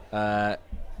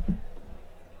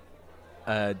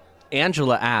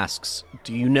 Angela asks,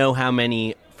 do you know how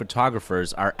many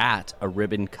photographers are at a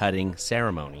ribbon cutting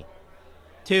ceremony?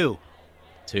 2.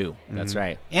 2. That's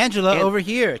right. Angela, over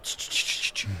here.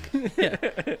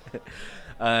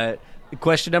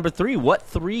 Question number 3. What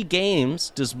 3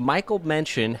 games does Michael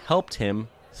mention helped him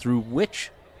through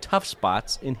which tough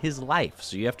spots in his life?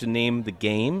 So you have to name the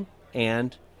game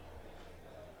and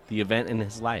the event in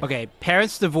his life. Okay,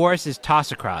 parents' divorce is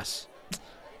toss across.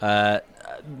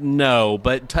 No,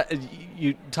 but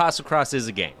toss across is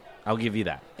a game. I'll give you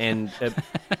that. And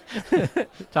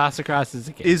toss across is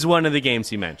a game. Is one of the games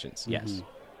he mentions. Yes.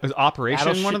 Is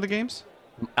Operation one of the games?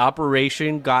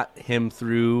 Operation got him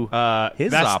through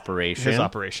his operation. His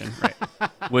operation, right.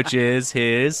 Which is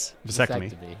his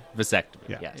vasectomy. Vasectomy.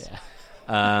 Yeah. Yes.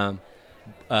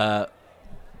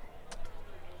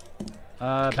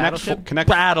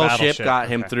 Battleship got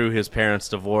him through his parents'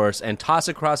 divorce, and Toss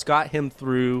Across got him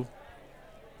through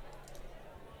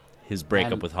his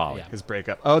breakup with Holly. His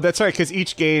breakup. Oh, that's right, because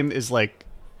each game is like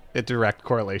a direct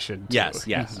correlation. Yes.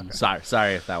 Okay.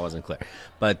 Sorry if that wasn't clear.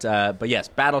 But yes,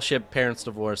 Battleship, parents'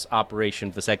 divorce,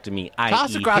 Operation Vasectomy,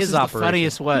 Toss i.e. Across his is the operation.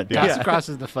 funniest one. Toss Across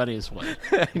is the funniest one.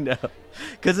 I know.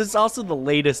 Because it's also the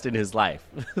latest in his life.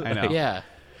 I know. Yeah.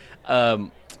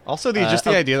 Also, the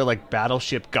idea that like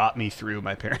Battleship got me through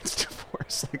my parents'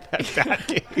 divorce, like that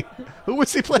game. Who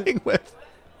was he playing with?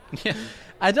 Yeah.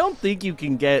 I don't think you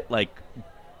can get like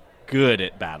good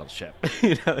at Battleship.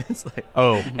 It's like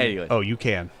anyway. Oh, you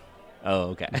can.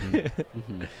 Oh, okay.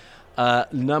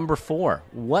 Number 4.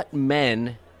 What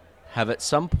men have at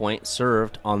some point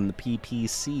served on the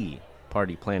PPC,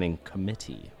 Party Planning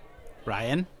Committee?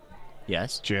 Ryan?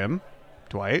 Yes. Jim?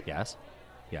 Dwight? Yes.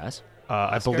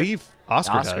 I believe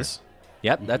Oscar does.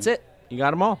 Yep, that's it. You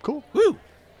got them all. Cool. Woo!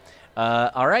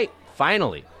 All right,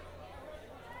 finally.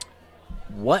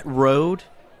 What road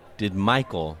did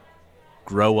Michael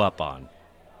grow up on?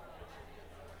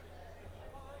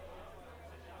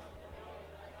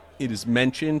 It is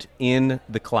mentioned in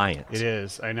the client. It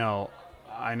is. I know.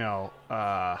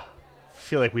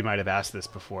 Feel like we might have asked this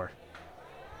before.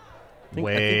 I think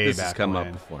this has come up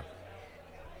when. before.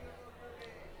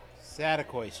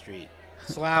 Satakoy Street.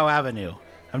 Slough Avenue.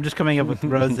 I'm just coming up with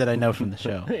roads that I know from the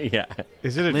show. Yeah.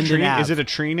 Is it a Linden tree? Ave. Is it a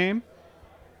tree name?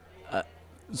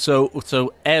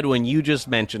 So Edwin, you just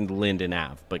mentioned Linden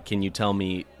Ave, but can you tell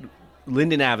me,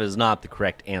 Linden Ave is not the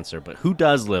correct answer, but who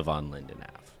does live on Linden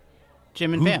Ave?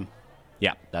 Jim and Pam.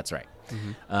 Yeah, that's right.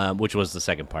 Which was the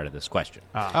second part of this question.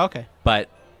 Okay. But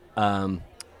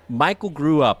Michael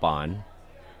grew up on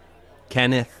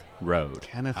Kenneth Road.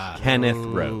 Kenneth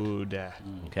Road.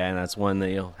 Okay, and that's one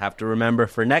that you'll have to remember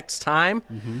for next time.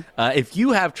 If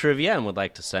you have trivia and would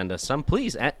like to send us some,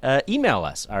 please email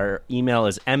us. Our email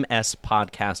is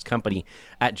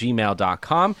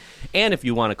mspodcastcompany@gmail.com. And if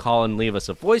you want to call and leave us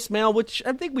a voicemail, which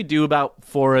I think we do about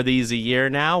 4 of these a year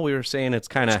now, we were saying it's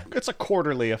kind of... It's a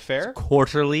quarterly affair.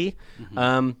 Quarterly.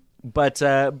 But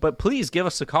please give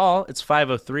us a call. It's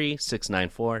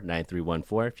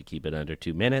 503-694-9314. If you keep it under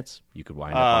 2 minutes, you could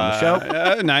wind up on the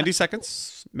show. 90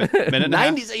 seconds. Minute and a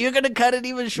half. 90. You're going to cut it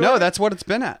even shorter? No, that's what it's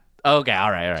been at. Okay, all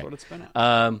right. That's what it's been at.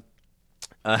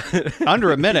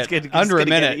 Under a minute.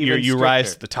 You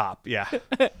rise to the top. Yeah.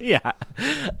 Yeah.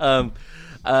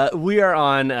 We are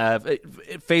on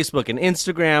Facebook and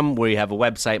Instagram. We have a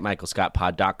website,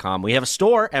 michaelscottpod.com. We have a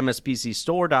store,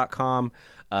 mspcstore.com.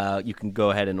 You can go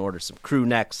ahead and order some crew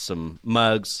necks, some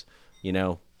mugs. You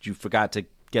know, you forgot to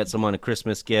get someone a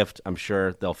Christmas gift. I'm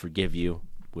sure they'll forgive you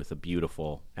with a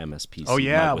beautiful MSPC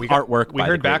mug with artwork. We by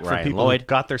heard the back great from Ryan people Lloyd. who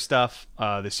got their stuff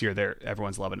this year.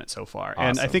 Everyone's loving it so far. Awesome.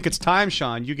 And I think it's time,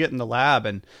 Sean, you get in the lab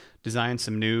and design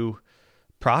some new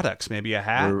products. Maybe a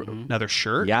hat, another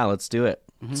shirt. Yeah, let's do it.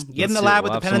 Get in the lab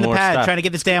with the pen and the pad, trying to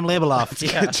get this damn label off.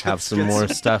 Yeah. Have some more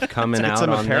stuff coming out some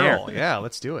on apparel. there. Yeah,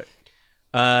 let's do it.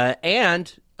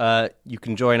 And you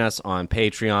can join us on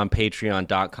Patreon,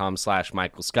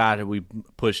 patreon.com/Michael Scott. We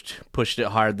pushed it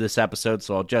hard this episode,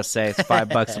 so I'll just say it's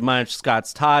 $5 a month.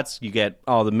 Scott's Tots. You get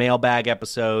all the mailbag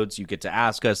episodes. You get to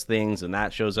ask us things, and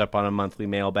that shows up on a monthly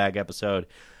mailbag episode.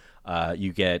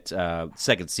 You get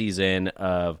second season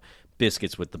of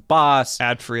Biscuits with the Boss.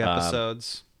 Ad-free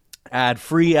episodes.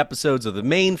 Ad-free episodes of the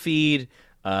main feed.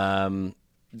 You're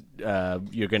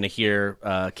going to hear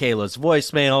Kayla's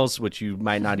voicemails, which you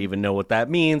might not even know what that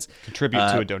means. Contribute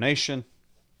to a donation.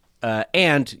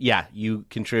 And, yeah, you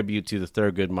contribute to the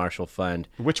Thurgood Marshall Fund.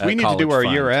 Which we need to do our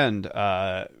year-end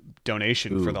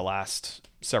donation for the last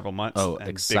several months. Oh,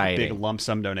 exciting. Big lump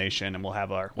sum donation, and we'll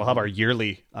have our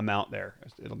yearly amount there.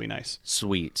 It'll be nice.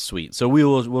 Sweet. So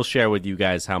we'll share with you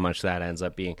guys how much that ends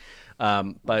up being.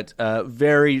 But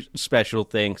very special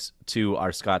thanks to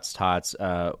our Scott's Tots.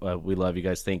 We love you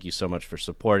guys. Thank you so much for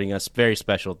supporting us. Very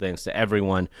special thanks to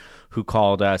everyone who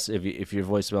called us, if your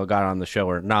voicemail got on the show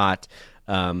or not.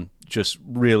 Just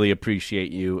really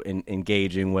appreciate you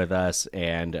engaging with us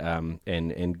and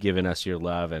giving us your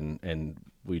love, and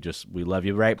we love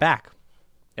you right back.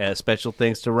 Special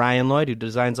thanks to Ryan Lloyd, who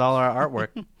designs all our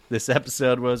artwork. This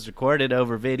episode was recorded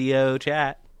over video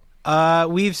chat.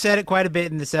 We've said it quite a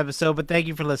bit in this episode, but thank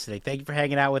you for listening. Thank you for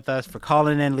hanging out with us, for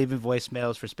calling in, leaving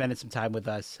voicemails, for spending some time with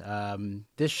us.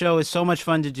 This show is so much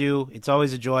fun to do. It's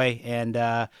always a joy,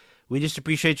 and we just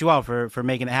appreciate you all for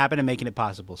making it happen and making it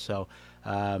possible. So,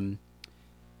 we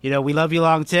love you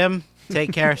long, Tim.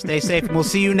 Take care, stay safe, and we'll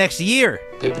see you next year.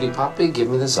 Pippity Poppy, give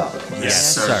me the zombie.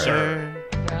 Yes, sir.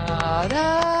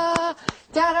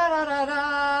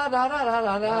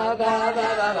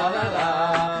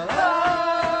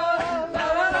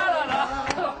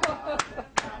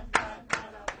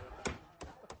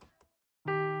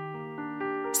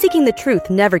 Seeking the truth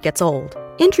never gets old.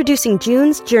 Introducing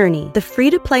June's Journey, the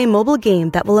free-to-play mobile game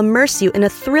that will immerse you in a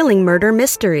thrilling murder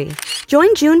mystery.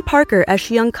 Join June Parker as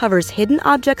she uncovers hidden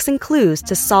objects and clues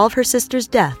to solve her sister's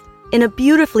death in a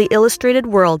beautifully illustrated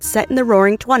world set in the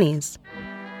Roaring 20s.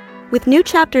 With new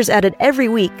chapters added every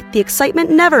week, the excitement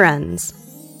never ends.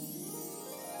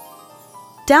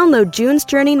 Download June's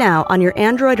Journey now on your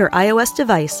Android or iOS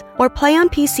device, or play on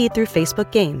PC through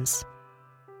Facebook Games.